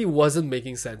he wasn't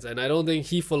making sense. And I don't think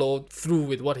he followed through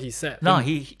with what he said. No,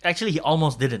 he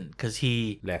almost didn't because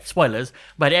he Left. Spoilers.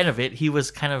 By the end of it, he was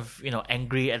kind of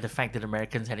angry at the fact that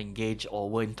Americans had engaged or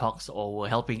were in talks or were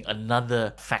helping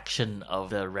another faction of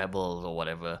the rebels or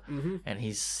whatever. And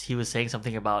he was saying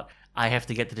something about, I have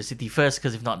to get to the city first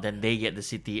because if not, then they get the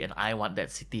city and I want that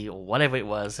city or whatever it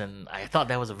was. And I thought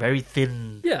that was a very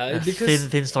thin,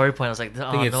 thin story point. I was like, oh,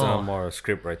 I think it's no. more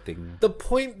script writing. The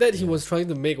point that he was trying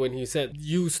to make when he said,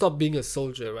 you stop being a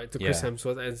soldier, right, to Chris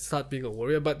Hemsworth and start being a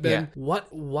warrior. But then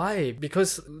why?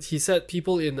 Because he said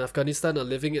people in Afghanistan are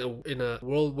living in a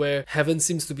world where heaven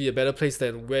seems to be a better place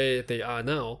than where they are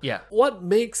now. Yeah. What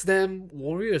makes them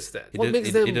warriors then?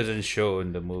 It doesn't show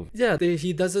in the movie. Yeah,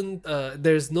 he doesn't,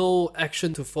 there's no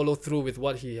action to follow through with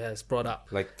what he has brought up.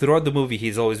 Like throughout the movie,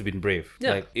 he's always been brave.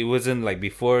 Yeah. Like it wasn't like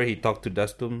before he talked to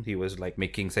Dustum, he was like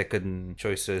making second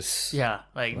choices. Yeah,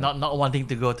 like not wanting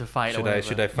to go to fight.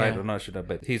 Should I fight or not? Should I?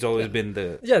 But he's always been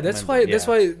the. Yeah, that's why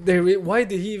why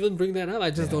did he even bring that up? I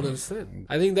just don't understand.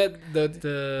 I think that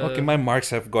the Okay, my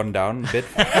marks have gone down a bit.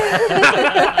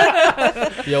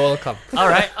 You're welcome. All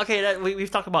right, okay, we've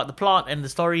talked about the plot and the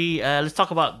story. Let's talk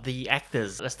about the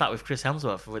actors. Let's start with Chris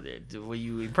Hemsworth. Were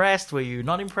you impressed? Were you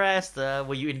not impressed?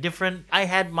 Were you indifferent? I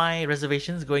had my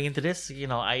reservations going into this.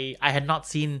 I had not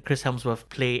seen Chris Hemsworth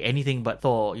play anything but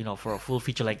Thor, for a full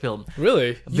feature-length film.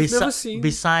 Really? You've never seen?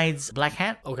 Besides Black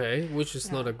Hat. Okay, which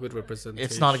is not a good representation.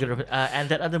 It's not a good and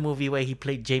that other movie where he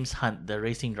played James Hunt, the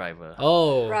racing driver.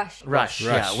 Oh. Rush.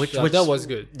 Yeah, which that was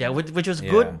good. Yeah, which was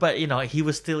good, but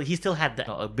he still had that,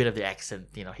 a bit of the accent.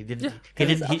 He didn't.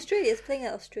 Australia is playing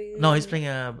an Australian. No, he's playing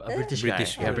a British guy.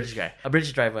 Yeah, British guy. A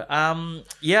British driver.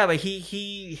 Yeah, but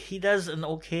he does an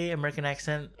okay American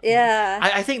accent. Yeah.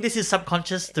 I think this is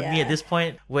subconscious to me at this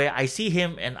point, where I see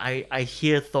him and I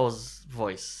hear Thor's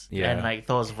voice and like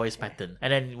Thor's voice pattern,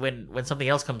 and then when something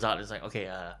else comes out, it's like, okay,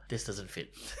 this doesn't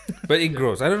fit. But it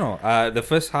grows. I don't know. The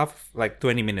first half, like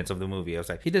 20 minutes of the movie, I was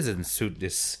like, he doesn't suit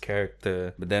this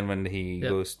character. But then when he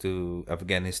goes to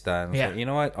Afghanistan, I was like, you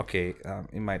know what? Okay,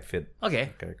 it might fit.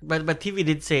 Okay, but TV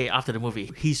did say after the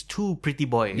movie, he's too pretty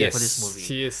boy for this movie.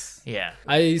 He is. Yeah,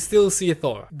 I still see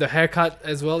Thor. The haircut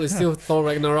as well is still Thor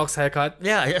Ragnarok's haircut.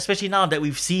 Yeah, especially now that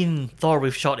we've seen Thor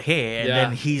with short hair, and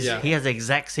then he has the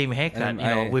exact same haircut,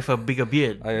 with a bigger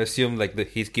beard. I assume like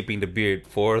he's keeping the beard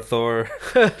for Thor.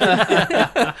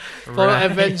 For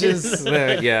Avengers.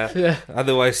 Yeah.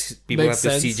 Otherwise, people Makes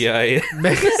have to sense. CGI.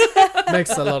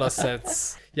 Makes a lot of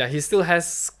sense. Yeah, he still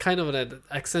has kind of an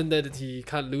accent that he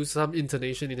can't lose, some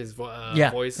intonation in his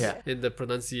voice, in the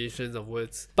pronunciations of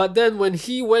words. But then when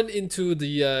he went into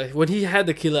when he had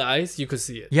the killer eyes, you could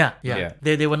see it. Yeah.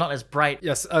 They were not as bright.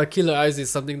 Yes, killer eyes is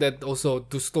something that also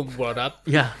Dustum brought up.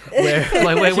 Yeah. Where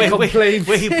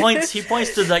Where he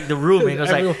points to like the room and he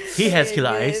goes like, he has killer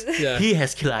eyes. Yeah. He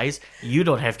has killer eyes. You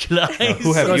don't have killer eyes.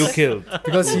 Who have you killed?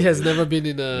 Because he has never been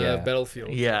in a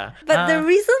battlefield. Yeah. But the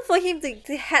reason for him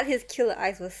to have his killer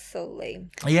eyes was so lame.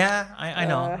 Yeah, I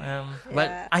know.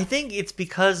 But I think it's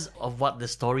because of what the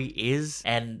story is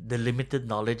and the limited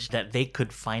knowledge that they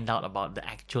could find out about the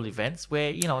actual events,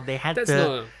 where they had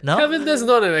Kevin, that's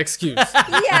not an excuse.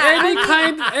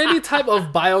 Any type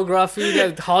of biography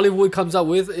that Hollywood comes up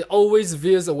with, it always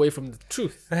veers away from the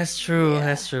truth. That's true.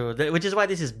 That's true. Which is why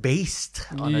this is based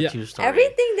on a true story.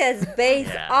 Everything that's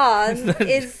based on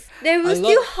is. There will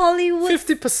still Hollywood. 50%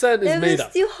 is made up. There will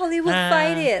still Hollywood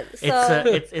fight it. So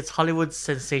it's Hollywood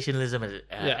sensationalism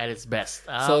at its best.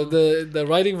 So the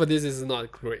writing for this is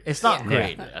not great. It's not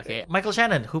great. Okay, Michael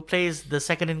Shannon, who plays the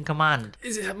second in command.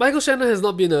 Michael Shannon has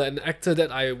not been an actor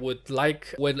that I would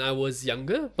like when I was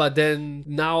younger, but then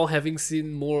now having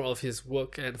seen more of his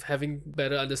work and having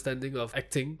better understanding of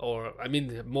acting, or I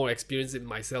mean more experience in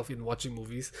myself in watching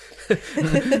movies,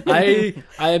 I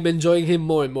am enjoying him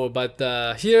more and more. But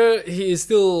here he's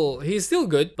still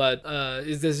good, but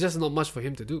there's just not much for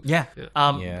him to do.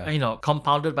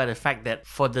 Compounded by the fact that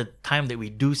for the time that we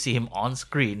do see him on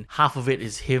screen, half of it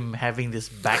is him having this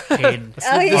back pain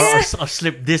or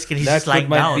slip disc, and he's just lying down.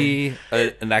 That might be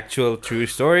an actual true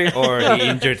story, or he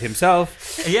injured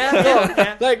himself.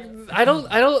 Yeah. Like I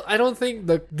don't think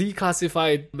the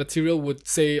declassified material would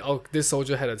say, oh, this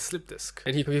soldier had a slip disc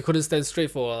and he couldn't stand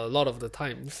straight for a lot of the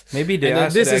times. Maybe they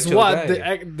asked this the is actual what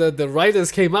guy. the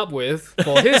writers came up with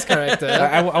for his character.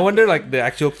 I wonder, like the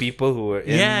actual people who were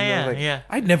in.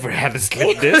 I never had a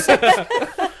slip disc.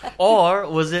 Or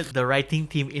was it the writing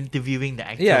team interviewing the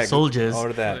actual soldiers?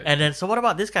 Or that. And then, so what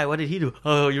about this guy? What did he do?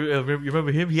 Oh, you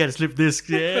remember him? He had a slip disc.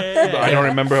 Yeah. I don't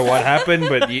remember what happened,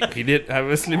 but he did have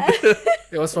a slip disc.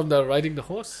 It was from the Riding the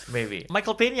Horse. Maybe.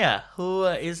 Michael Pena, who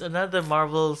is another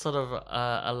Marvel sort of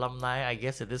alumni, I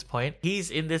guess, at this point. He's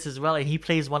in this as well, and he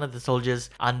plays one of the soldiers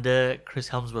under Chris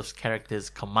Hemsworth's character's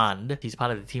command. He's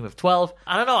part of the team of 12.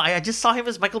 I don't know, I just saw him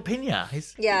as Michael Pena. He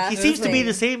seems to be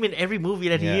the same in every movie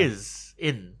that he is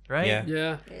in, right?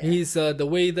 Yeah. He's the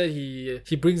way that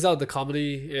he brings out the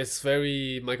comedy is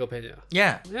very Michael Pena.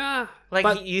 Yeah.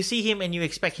 Like you see him and you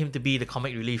expect him to be the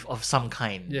comic relief of some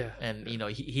kind. Yeah. And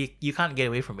you can't get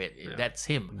away from it. Yeah. That's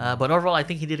him. But overall, I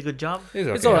think he did a good job.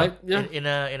 It's alright. Yeah. In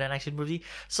an action movie.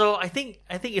 So I think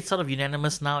it's sort of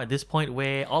unanimous now at this point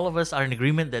where all of us are in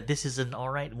agreement that this is an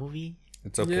alright movie.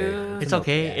 It's okay. Yeah. It's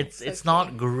okay. It's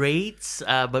not great,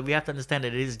 but we have to understand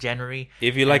that it is January.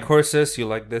 If you like horses, you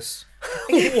like this.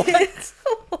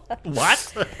 What?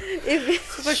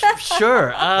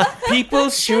 Sure. People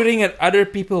shooting at other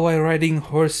people while riding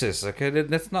horses. Okay,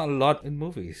 that's not a lot in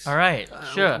movies. All right.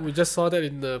 Sure. We just saw that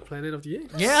in the Planet of the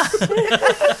Apes. Yeah.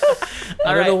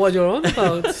 I don't know what you're on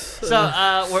about. So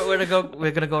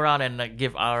we're gonna go around and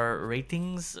give our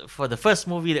ratings for the first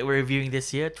movie that we're reviewing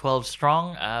this year, 12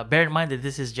 Strong. Bear in mind that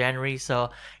this is January,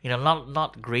 so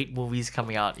not great movies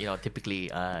coming out. Typically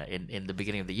in the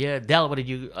beginning of the year. Del, what do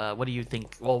you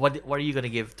think? Well, what are you gonna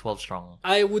give 12 Strong?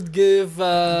 I would give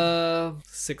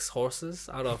 6 horses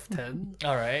out of 10.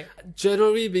 All right.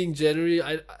 January being January,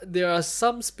 there are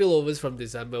some spillovers from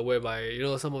December whereby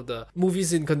some of the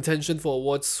movies in contention for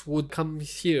awards would come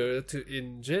here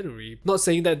in January. Not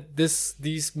saying that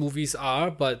these movies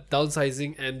are, but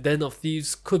Downsizing and Den of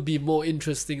Thieves could be more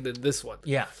interesting than this one.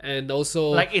 Yeah. And also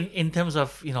like in terms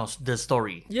of the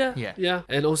story. Yeah.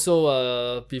 And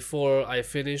also before I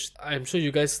finished, I'm sure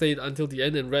you guys stayed until the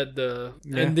end and read the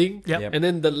ending. Yep. And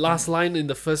then the last line in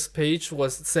the first page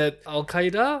said Al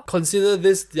Qaeda consider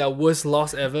this their worst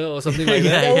loss ever or something like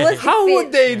that. How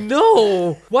would they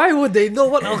know? Why would they know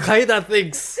what Al Qaeda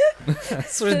thinks?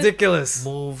 It's ridiculous.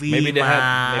 Maybe they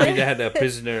had a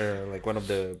prisoner, like one of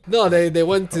the. No, they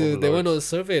went on a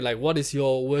survey like, what is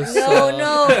your worst?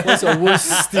 No. What's your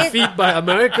worst defeat by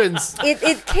Americans?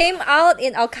 It came out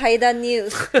in Al Qaeda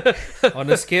news. On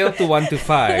a scale to 1 to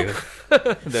 5.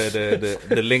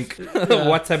 The link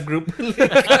WhatsApp group link.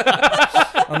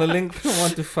 On the link from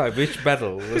 1 to 5, which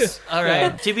battle was? All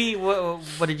right, Chibi,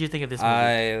 what did you think of this movie?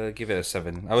 I'll give it a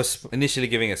 7. I was initially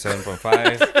giving it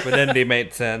 7.5, but then they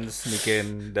made sense. Nikkei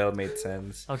and Del made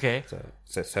sense. Okay, so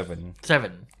it's a 7.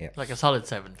 7. Yeah, like a solid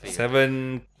 7 for you.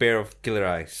 7 pair of killer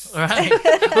eyes. All right,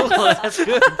 cool. That's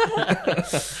good.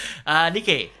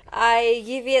 Nikkei. I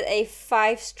give it a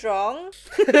 5 strong.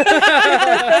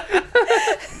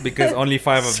 Because only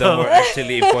 5 of them were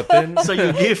actually important. So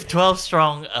you give 12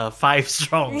 strong 5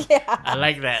 strong. Yeah. I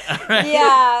like that. All right.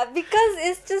 Yeah, because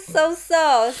it's just so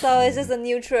it's just a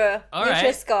neutral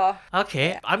score.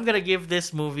 Okay, I'm gonna give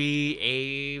this movie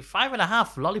a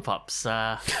 5.5 lollipops.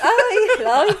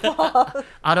 Lollipop.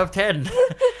 Out of 10.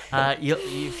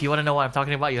 If you want to know what I'm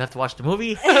talking about, you have to watch the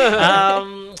movie.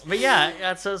 But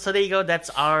yeah, so there you go. That's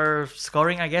our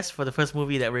scoring, I guess, for the first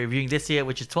movie that we're reviewing this year,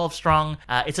 which is 12 Strong.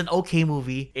 It's an okay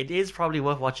movie. It is probably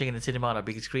worth watching in the cinema on a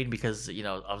big screen because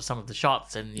of some of the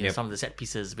shots and some of the set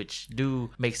pieces, which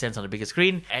do make sense on a bigger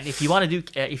screen. And if you want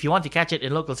to catch it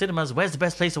in local cinemas, where's the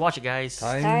best place to watch it, guys?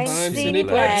 Times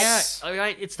Cineplex. Yeah, all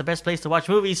right, it's the best place to watch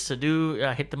movies. So do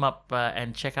hit them up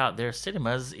and check out their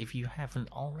cinemas if you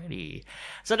haven't already.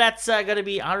 So that's going to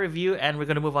be our review, and we're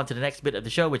going to move on to the next bit of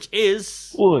the show, which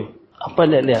is. Oi, apa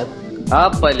lihat-lihat?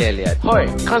 Apa lihat-lihat? Hoi,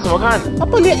 看什么看?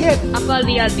 Apa lihat-lihat? Apa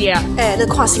lihat-lihat? 你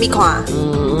看什么看?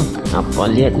 Apa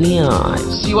lihat-lihat?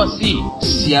 See what see?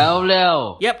 笑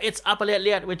了. Yep, it's Apa Liat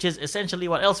Liat, which is essentially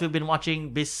what else we've been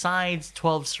watching besides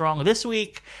 12 Strong this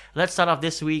week. Let's start off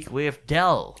this week with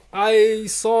Del. I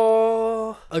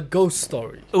saw A Ghost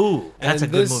Story. Ooh, that's a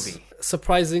good movie.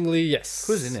 Surprisingly, yes.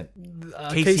 Who's in it?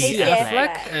 Casey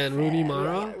Affleck and Rooney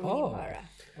Mara.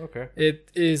 Okay.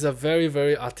 It is a very,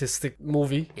 very artistic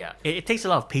movie. Yeah, it takes a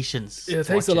lot of patience. It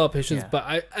takes a lot of patience, but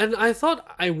I thought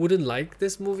I wouldn't like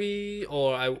this movie,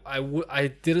 or I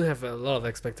didn't have a lot of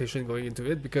expectation going into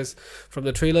it because from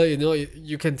the trailer,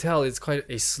 you can tell it's quite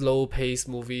a slow-paced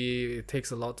movie. It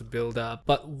takes a lot to build up.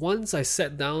 But once I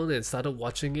sat down and started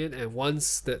watching it, and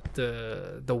once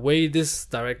the way this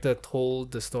director told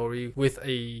the story with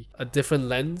a different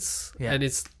lens, and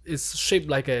it's shaped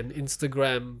like an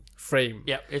Instagram frame.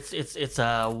 Yeah, it's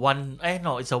a 1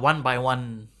 by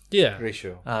 1 Yeah.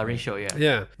 ratio. ratio. Yeah.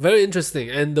 Yeah, very interesting,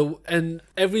 and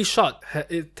every shot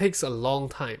it takes a long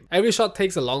time. Every shot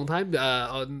takes a long time.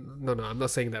 No, I'm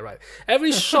not saying that right.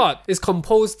 Every shot is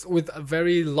composed with a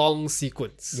very long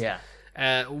sequence. Yeah.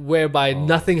 Whereby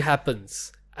nothing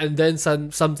happens, and then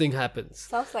something happens.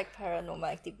 Sounds like Paranormal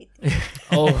Activity.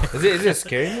 Oh, Is it a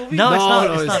scary movie? No, it's not.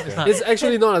 no, It's not. It's not. It's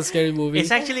actually not a scary movie.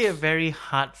 It's actually a very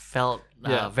heartfelt,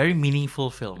 very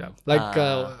meaningful film. Like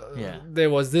yeah. there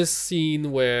was this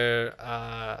scene where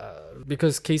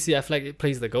because Casey Affleck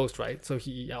plays the ghost, right? So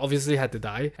he obviously had to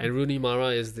die, and Rooney Mara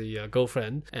is the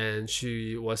girlfriend, and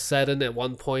she was saddened at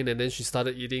one point, and then she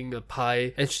started eating a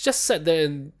pie, and she just sat there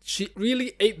and she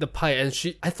really ate the pie, and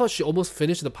I thought she almost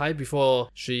finished the pie before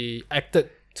she acted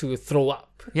to throw up.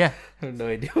 Yeah. I have no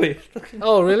idea what you're talking about.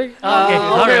 Oh really? Okay,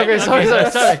 all right, Okay. Sorry.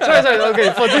 Okay,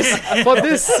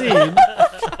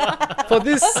 for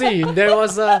this scene, there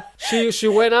was she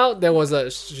went out.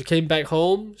 She came back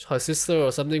home. Her sister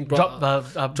or something Dropped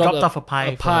off a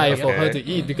pie. for her to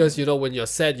eat, because when you're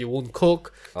sad you won't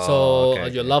cook.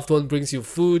 Your loved one brings you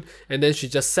food, and then she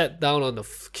just sat down on the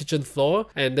kitchen floor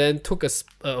and then took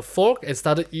a fork and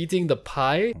started eating the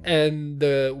pie, and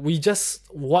we just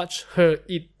watched her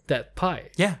eat that pie.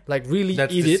 Yeah. Like really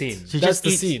That's eat the it. scene. She That's just the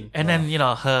eats, scene. and then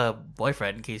her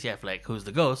boyfriend Casey Affleck, who's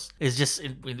the ghost, is just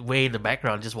way in the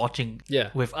background, just watching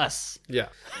with us. Yeah,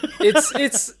 it's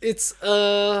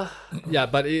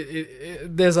but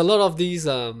it there's a lot of these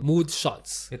mood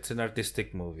shots. It's an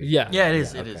artistic movie. Yeah, Yeah, it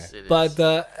is. Yeah, It okay. is. It is. But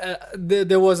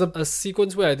there was a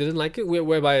sequence where I didn't like it,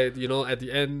 whereby at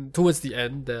the end, towards the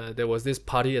end, there was this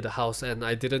party at the house, and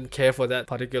I didn't care for that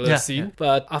particular scene. Yeah.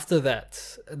 But after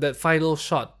that final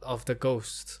shot of the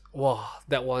ghost, wow,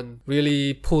 that one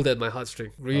really pulled at my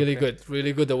heartstring. Really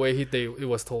good the way it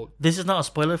was told. This is not a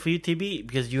spoiler for you, TB,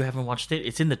 because you haven't watched it.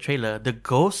 It's in the trailer. The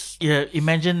ghost.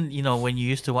 Imagine when you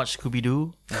used to watch Scooby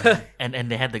Doo, and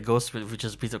they had the ghost which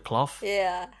is a piece of cloth.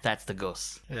 Yeah. That's the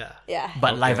ghost, Yeah. Yeah.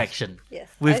 but live action. Yes.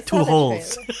 I With saw 2 the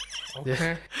holes. trailer.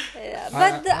 Okay. Yeah,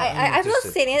 but I'm I've not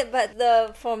interested. seen it, but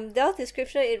from Dell's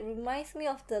description, it reminds me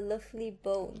of the Lovely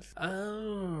Bones.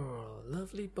 Oh,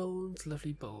 lovely bones.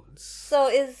 So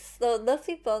it's the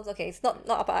Lovely Bones. Okay, it's not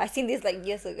about. I've seen this like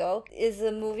years ago. It's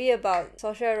a movie about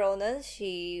Saoirse Ronan.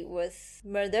 She was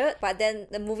murdered, but then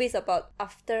the movie is about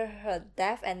after her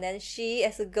death, and then she,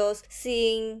 as a ghost,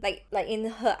 seeing like in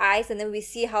her eyes, and then we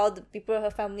see how the people,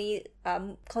 her family,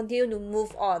 continue to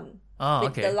move on. Oh,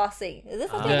 with okay. the lost thing. Is this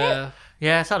something like that?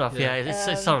 Yeah, sort of. Yeah, it's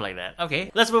sort of like that.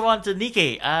 Okay, let's move on to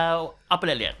Neekay. Apa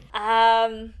dah lihat?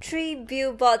 3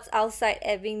 billboards outside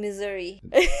Ebbing, Missouri.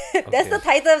 That's the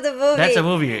title of the movie. That's a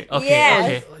movie. Okay.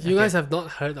 Yes. Okay. You guys have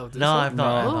not heard of this? No, one? I've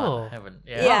not. No. I haven't.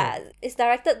 Yeah. Yeah, it's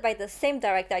directed by the same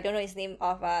director. I don't know his name,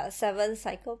 of Seven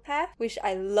Psychopath, which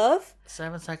I love.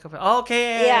 7 Psychopath. Oh,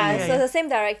 okay. Yeah, so the same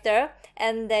director,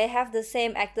 and they have the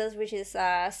same actors, which is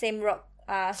Sam Rockwell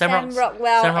and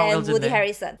Rockwell's in Woody there.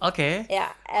 Harrelson. Okay.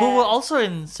 Yeah, Who were also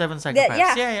in 7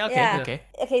 Psychopaths. Okay.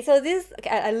 Okay, so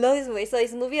I love this movie. So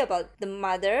it's a movie about the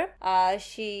mother.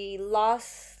 She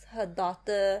lost her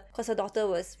daughter because her daughter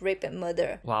was raped and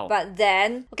murdered. Wow. But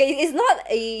then, it's not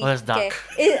a. Oh, that's dark.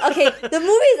 Okay, the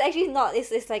movie is actually not.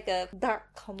 It's like a dark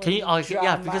comedy. Can you? drama.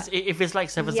 Yeah, because if it's like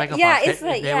 7 Psychopaths, Yeah, it's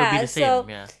like that would be the same. So,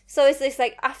 yeah. so it's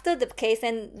like after the case,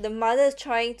 and the mother is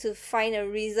trying to find a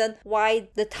reason why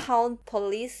the town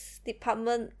police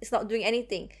department is not doing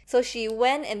anything. So she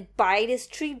went and buy this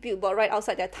 3 billboard right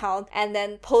outside their town, and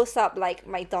then post up like,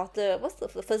 my daughter. What's the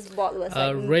first board was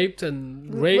like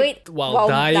raped while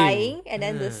dying. And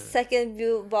then the second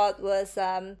billboard was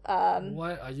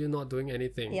Why are you not doing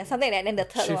anything? yeah, something like that. And then the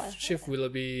third one. Chief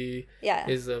Willoughby Yeah.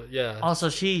 is Also,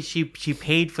 she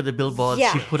paid for the billboard.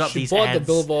 Yeah. She put up she these bought ads. the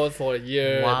billboard for a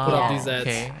year Wow. and put up Yeah. these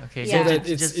ads. Okay. Yeah. So that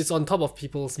just, it's on top of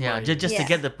people's mind. just to Yeah.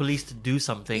 get the police to do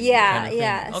something. Yeah, kind of thing.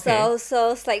 yeah. Okay.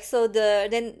 So it's like,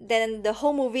 then the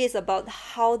whole movie is about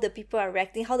how the people are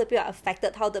reacting, how the people are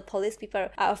affected, how the police people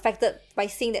are affected by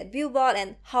seeing that billboard,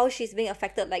 and how she's being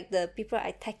affected. Like, the people are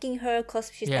attacking her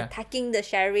because she's attacking the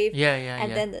sheriff.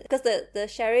 And then because the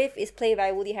sheriff is played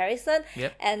by Woody Harrelson,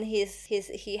 Yep. and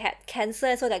he had cancer,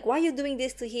 and so like, why are you doing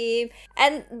this to him?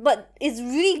 But it's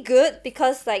really good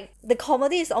because like the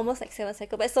comedy is almost like 7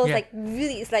 Psychopaths. So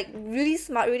it's like really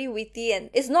smart, really witty, and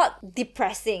it's not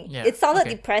depressing. Yeah, It sounded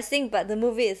okay. depressing, but the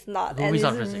movie is not. The And movie's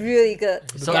it's not depressing. really good.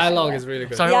 The dialogue is really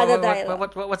good. Sorry, Yeah, the what,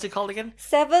 dialogue. what's it called again?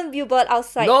 7 billboard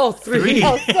outside. No, 3.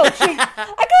 Oh, no, 3.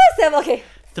 I got 7. Okay.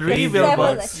 3 Seven,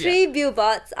 billboards. Yeah. 3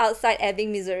 billboards outside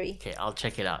Ebbing, Missouri. Okay, I'll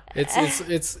check it out. It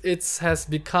has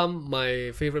become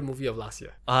my favorite movie of last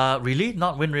year. Really?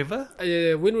 Not Wind River?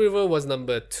 Wind River was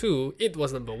number 2. It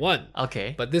was number 1.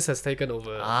 Okay. But this has taken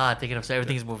over. Thinking of so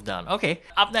everything's moved on. Okay.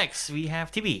 Up next, we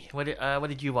have TB. What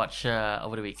did you watch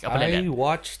over the week? I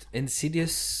watched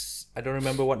Insidious. I don't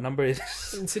remember what number it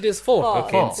is. Insidious 4.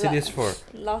 Okay, Insidious 4.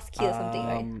 Last key or something,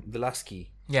 right? The Last Key.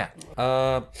 Yeah.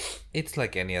 It's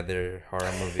like any other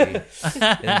horror movie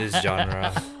in this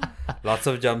genre. Lots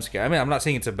of jump scare. I mean, I'm not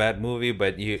saying it's a bad movie,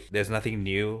 but there's nothing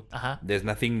new. There's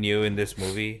nothing new in this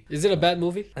movie. Is it a bad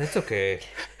movie? It's okay.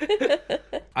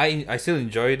 I still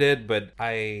enjoyed it, but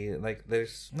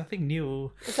there's nothing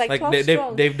new. It's like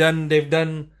they've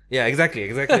done. Yeah, exactly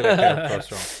like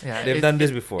Cross. Yeah, They've done this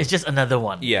before. It's just another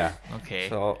one. Yeah. Okay.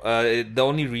 So the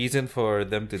only reason for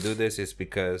them to do this is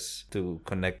because to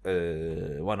connect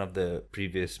one of the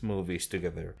previous movies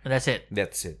together. That's it.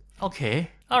 That's it. Okay.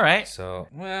 All right. So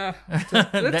that's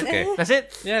okay. That's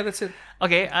it. Yeah, that's it.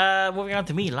 Okay, moving on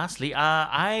to me. Lastly,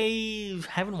 I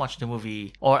haven't watched a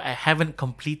movie, or I haven't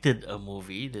completed a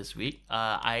movie this week.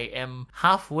 I am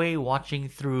halfway watching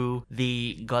through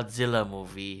the Godzilla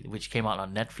movie, which came out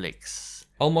on Netflix.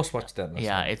 Almost watched that.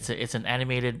 Yeah, it's an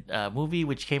animated movie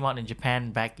which came out in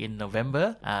Japan back in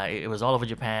November. It was all over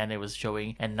Japan. It was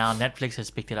showing, and now Netflix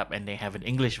has picked it up and they have an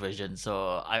English version.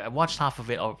 So I watched half of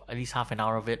it, or at least half an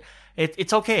hour of it.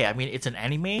 It's okay. I mean, it's an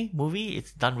anime movie.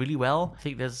 It's done really well. I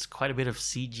think there's quite a bit of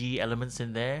CG elements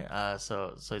in there.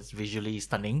 So it's visually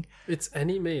stunning. It's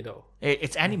anime though.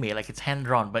 It's anime, like it's hand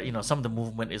drawn, but some of the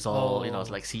movement is all it's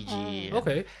like CG.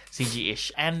 Okay.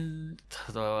 CG-ish. And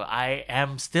so I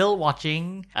am still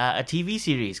watching a TV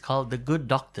series called The Good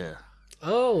Doctor.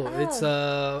 It's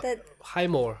that-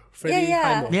 Highmore. Freddie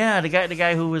Yeah. Highmore. Yeah, the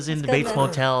guy who was in the Bates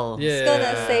Motel. It's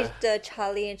gonna save the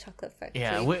Charlie and Chocolate Factory.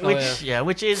 Yeah,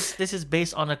 which is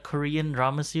based on a Korean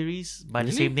drama series by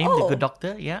the same name, The Oh. Good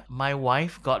Doctor. Yeah, my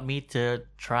wife got me to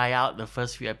try out the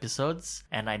first few episodes,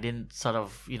 and I didn't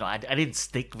I didn't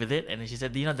stick with it, and then she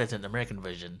said, there's an American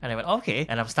version, and I went okay,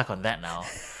 and I'm stuck on that now.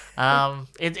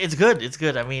 It's good. It's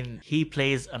good. I mean, he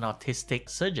plays an autistic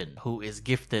surgeon who is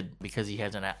gifted because he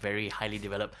has a very highly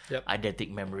developed eidetic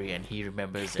memory, and he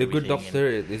remembers The Good everything. Doctor,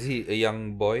 is he a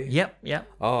young boy? Yep.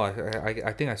 Oh,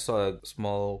 I think I saw a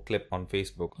small clip on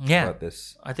Facebook Yeah. about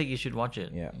this. I think you should watch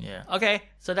it. Yeah. Okay,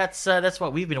 so that's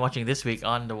what we've been watching this week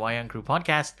on the Wayang Crew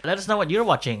podcast. Let us know what you're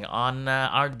watching on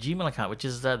our Gmail account, which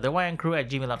is the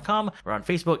wayangcrew@gmail.com. We're on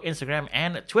Facebook, Instagram,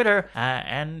 and Twitter.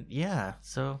 And yeah,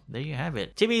 so there you have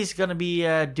it. Timmy's gonna be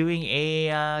doing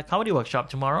a comedy workshop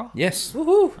tomorrow. Yes.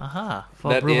 Woohoo! For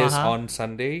That is Brouhaha. on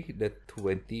Sunday, the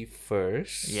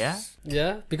 21st. Yeah.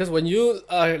 Yeah, because when you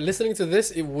are listening to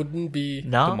this, it wouldn't be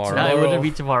No, Tomorrow. no, it wouldn't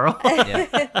be tomorrow. Yeah.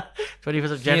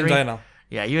 21st of Me and January. Zainal.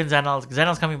 Yeah, you and Zainal.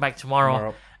 Zainal's coming back tomorrow.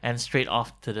 Tomorrow. And straight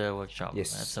off to the workshop.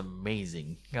 Yes. That's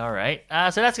amazing. All right.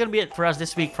 So that's going to be it for us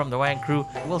this week from the Wayang Crew.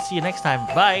 We'll see you next time.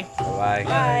 Bye. Bye.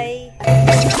 Bye.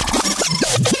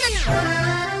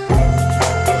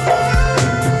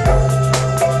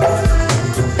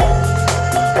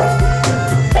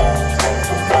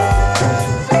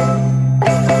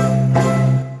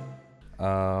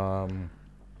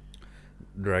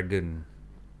 Dragon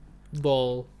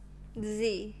ball.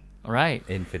 Z. All right.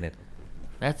 Infinite.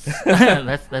 That's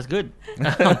that's good.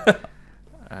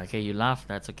 Okay, you laugh.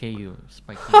 That's okay. You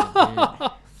spike.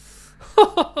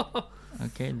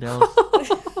 Okay, Del.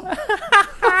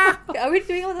 Are we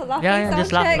doing all the laughing Yeah, sound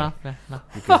just check? laugh.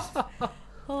 Because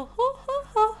Ho, ho, ho,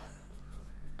 ho.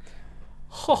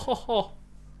 Ho ho ho.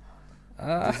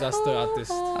 Disaster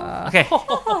artist. Okay.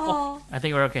 I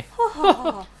think we're okay.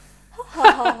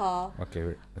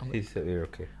 okay, he said we're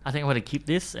okay. I think I'm gonna keep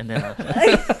this and then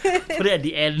put it at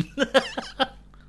the end.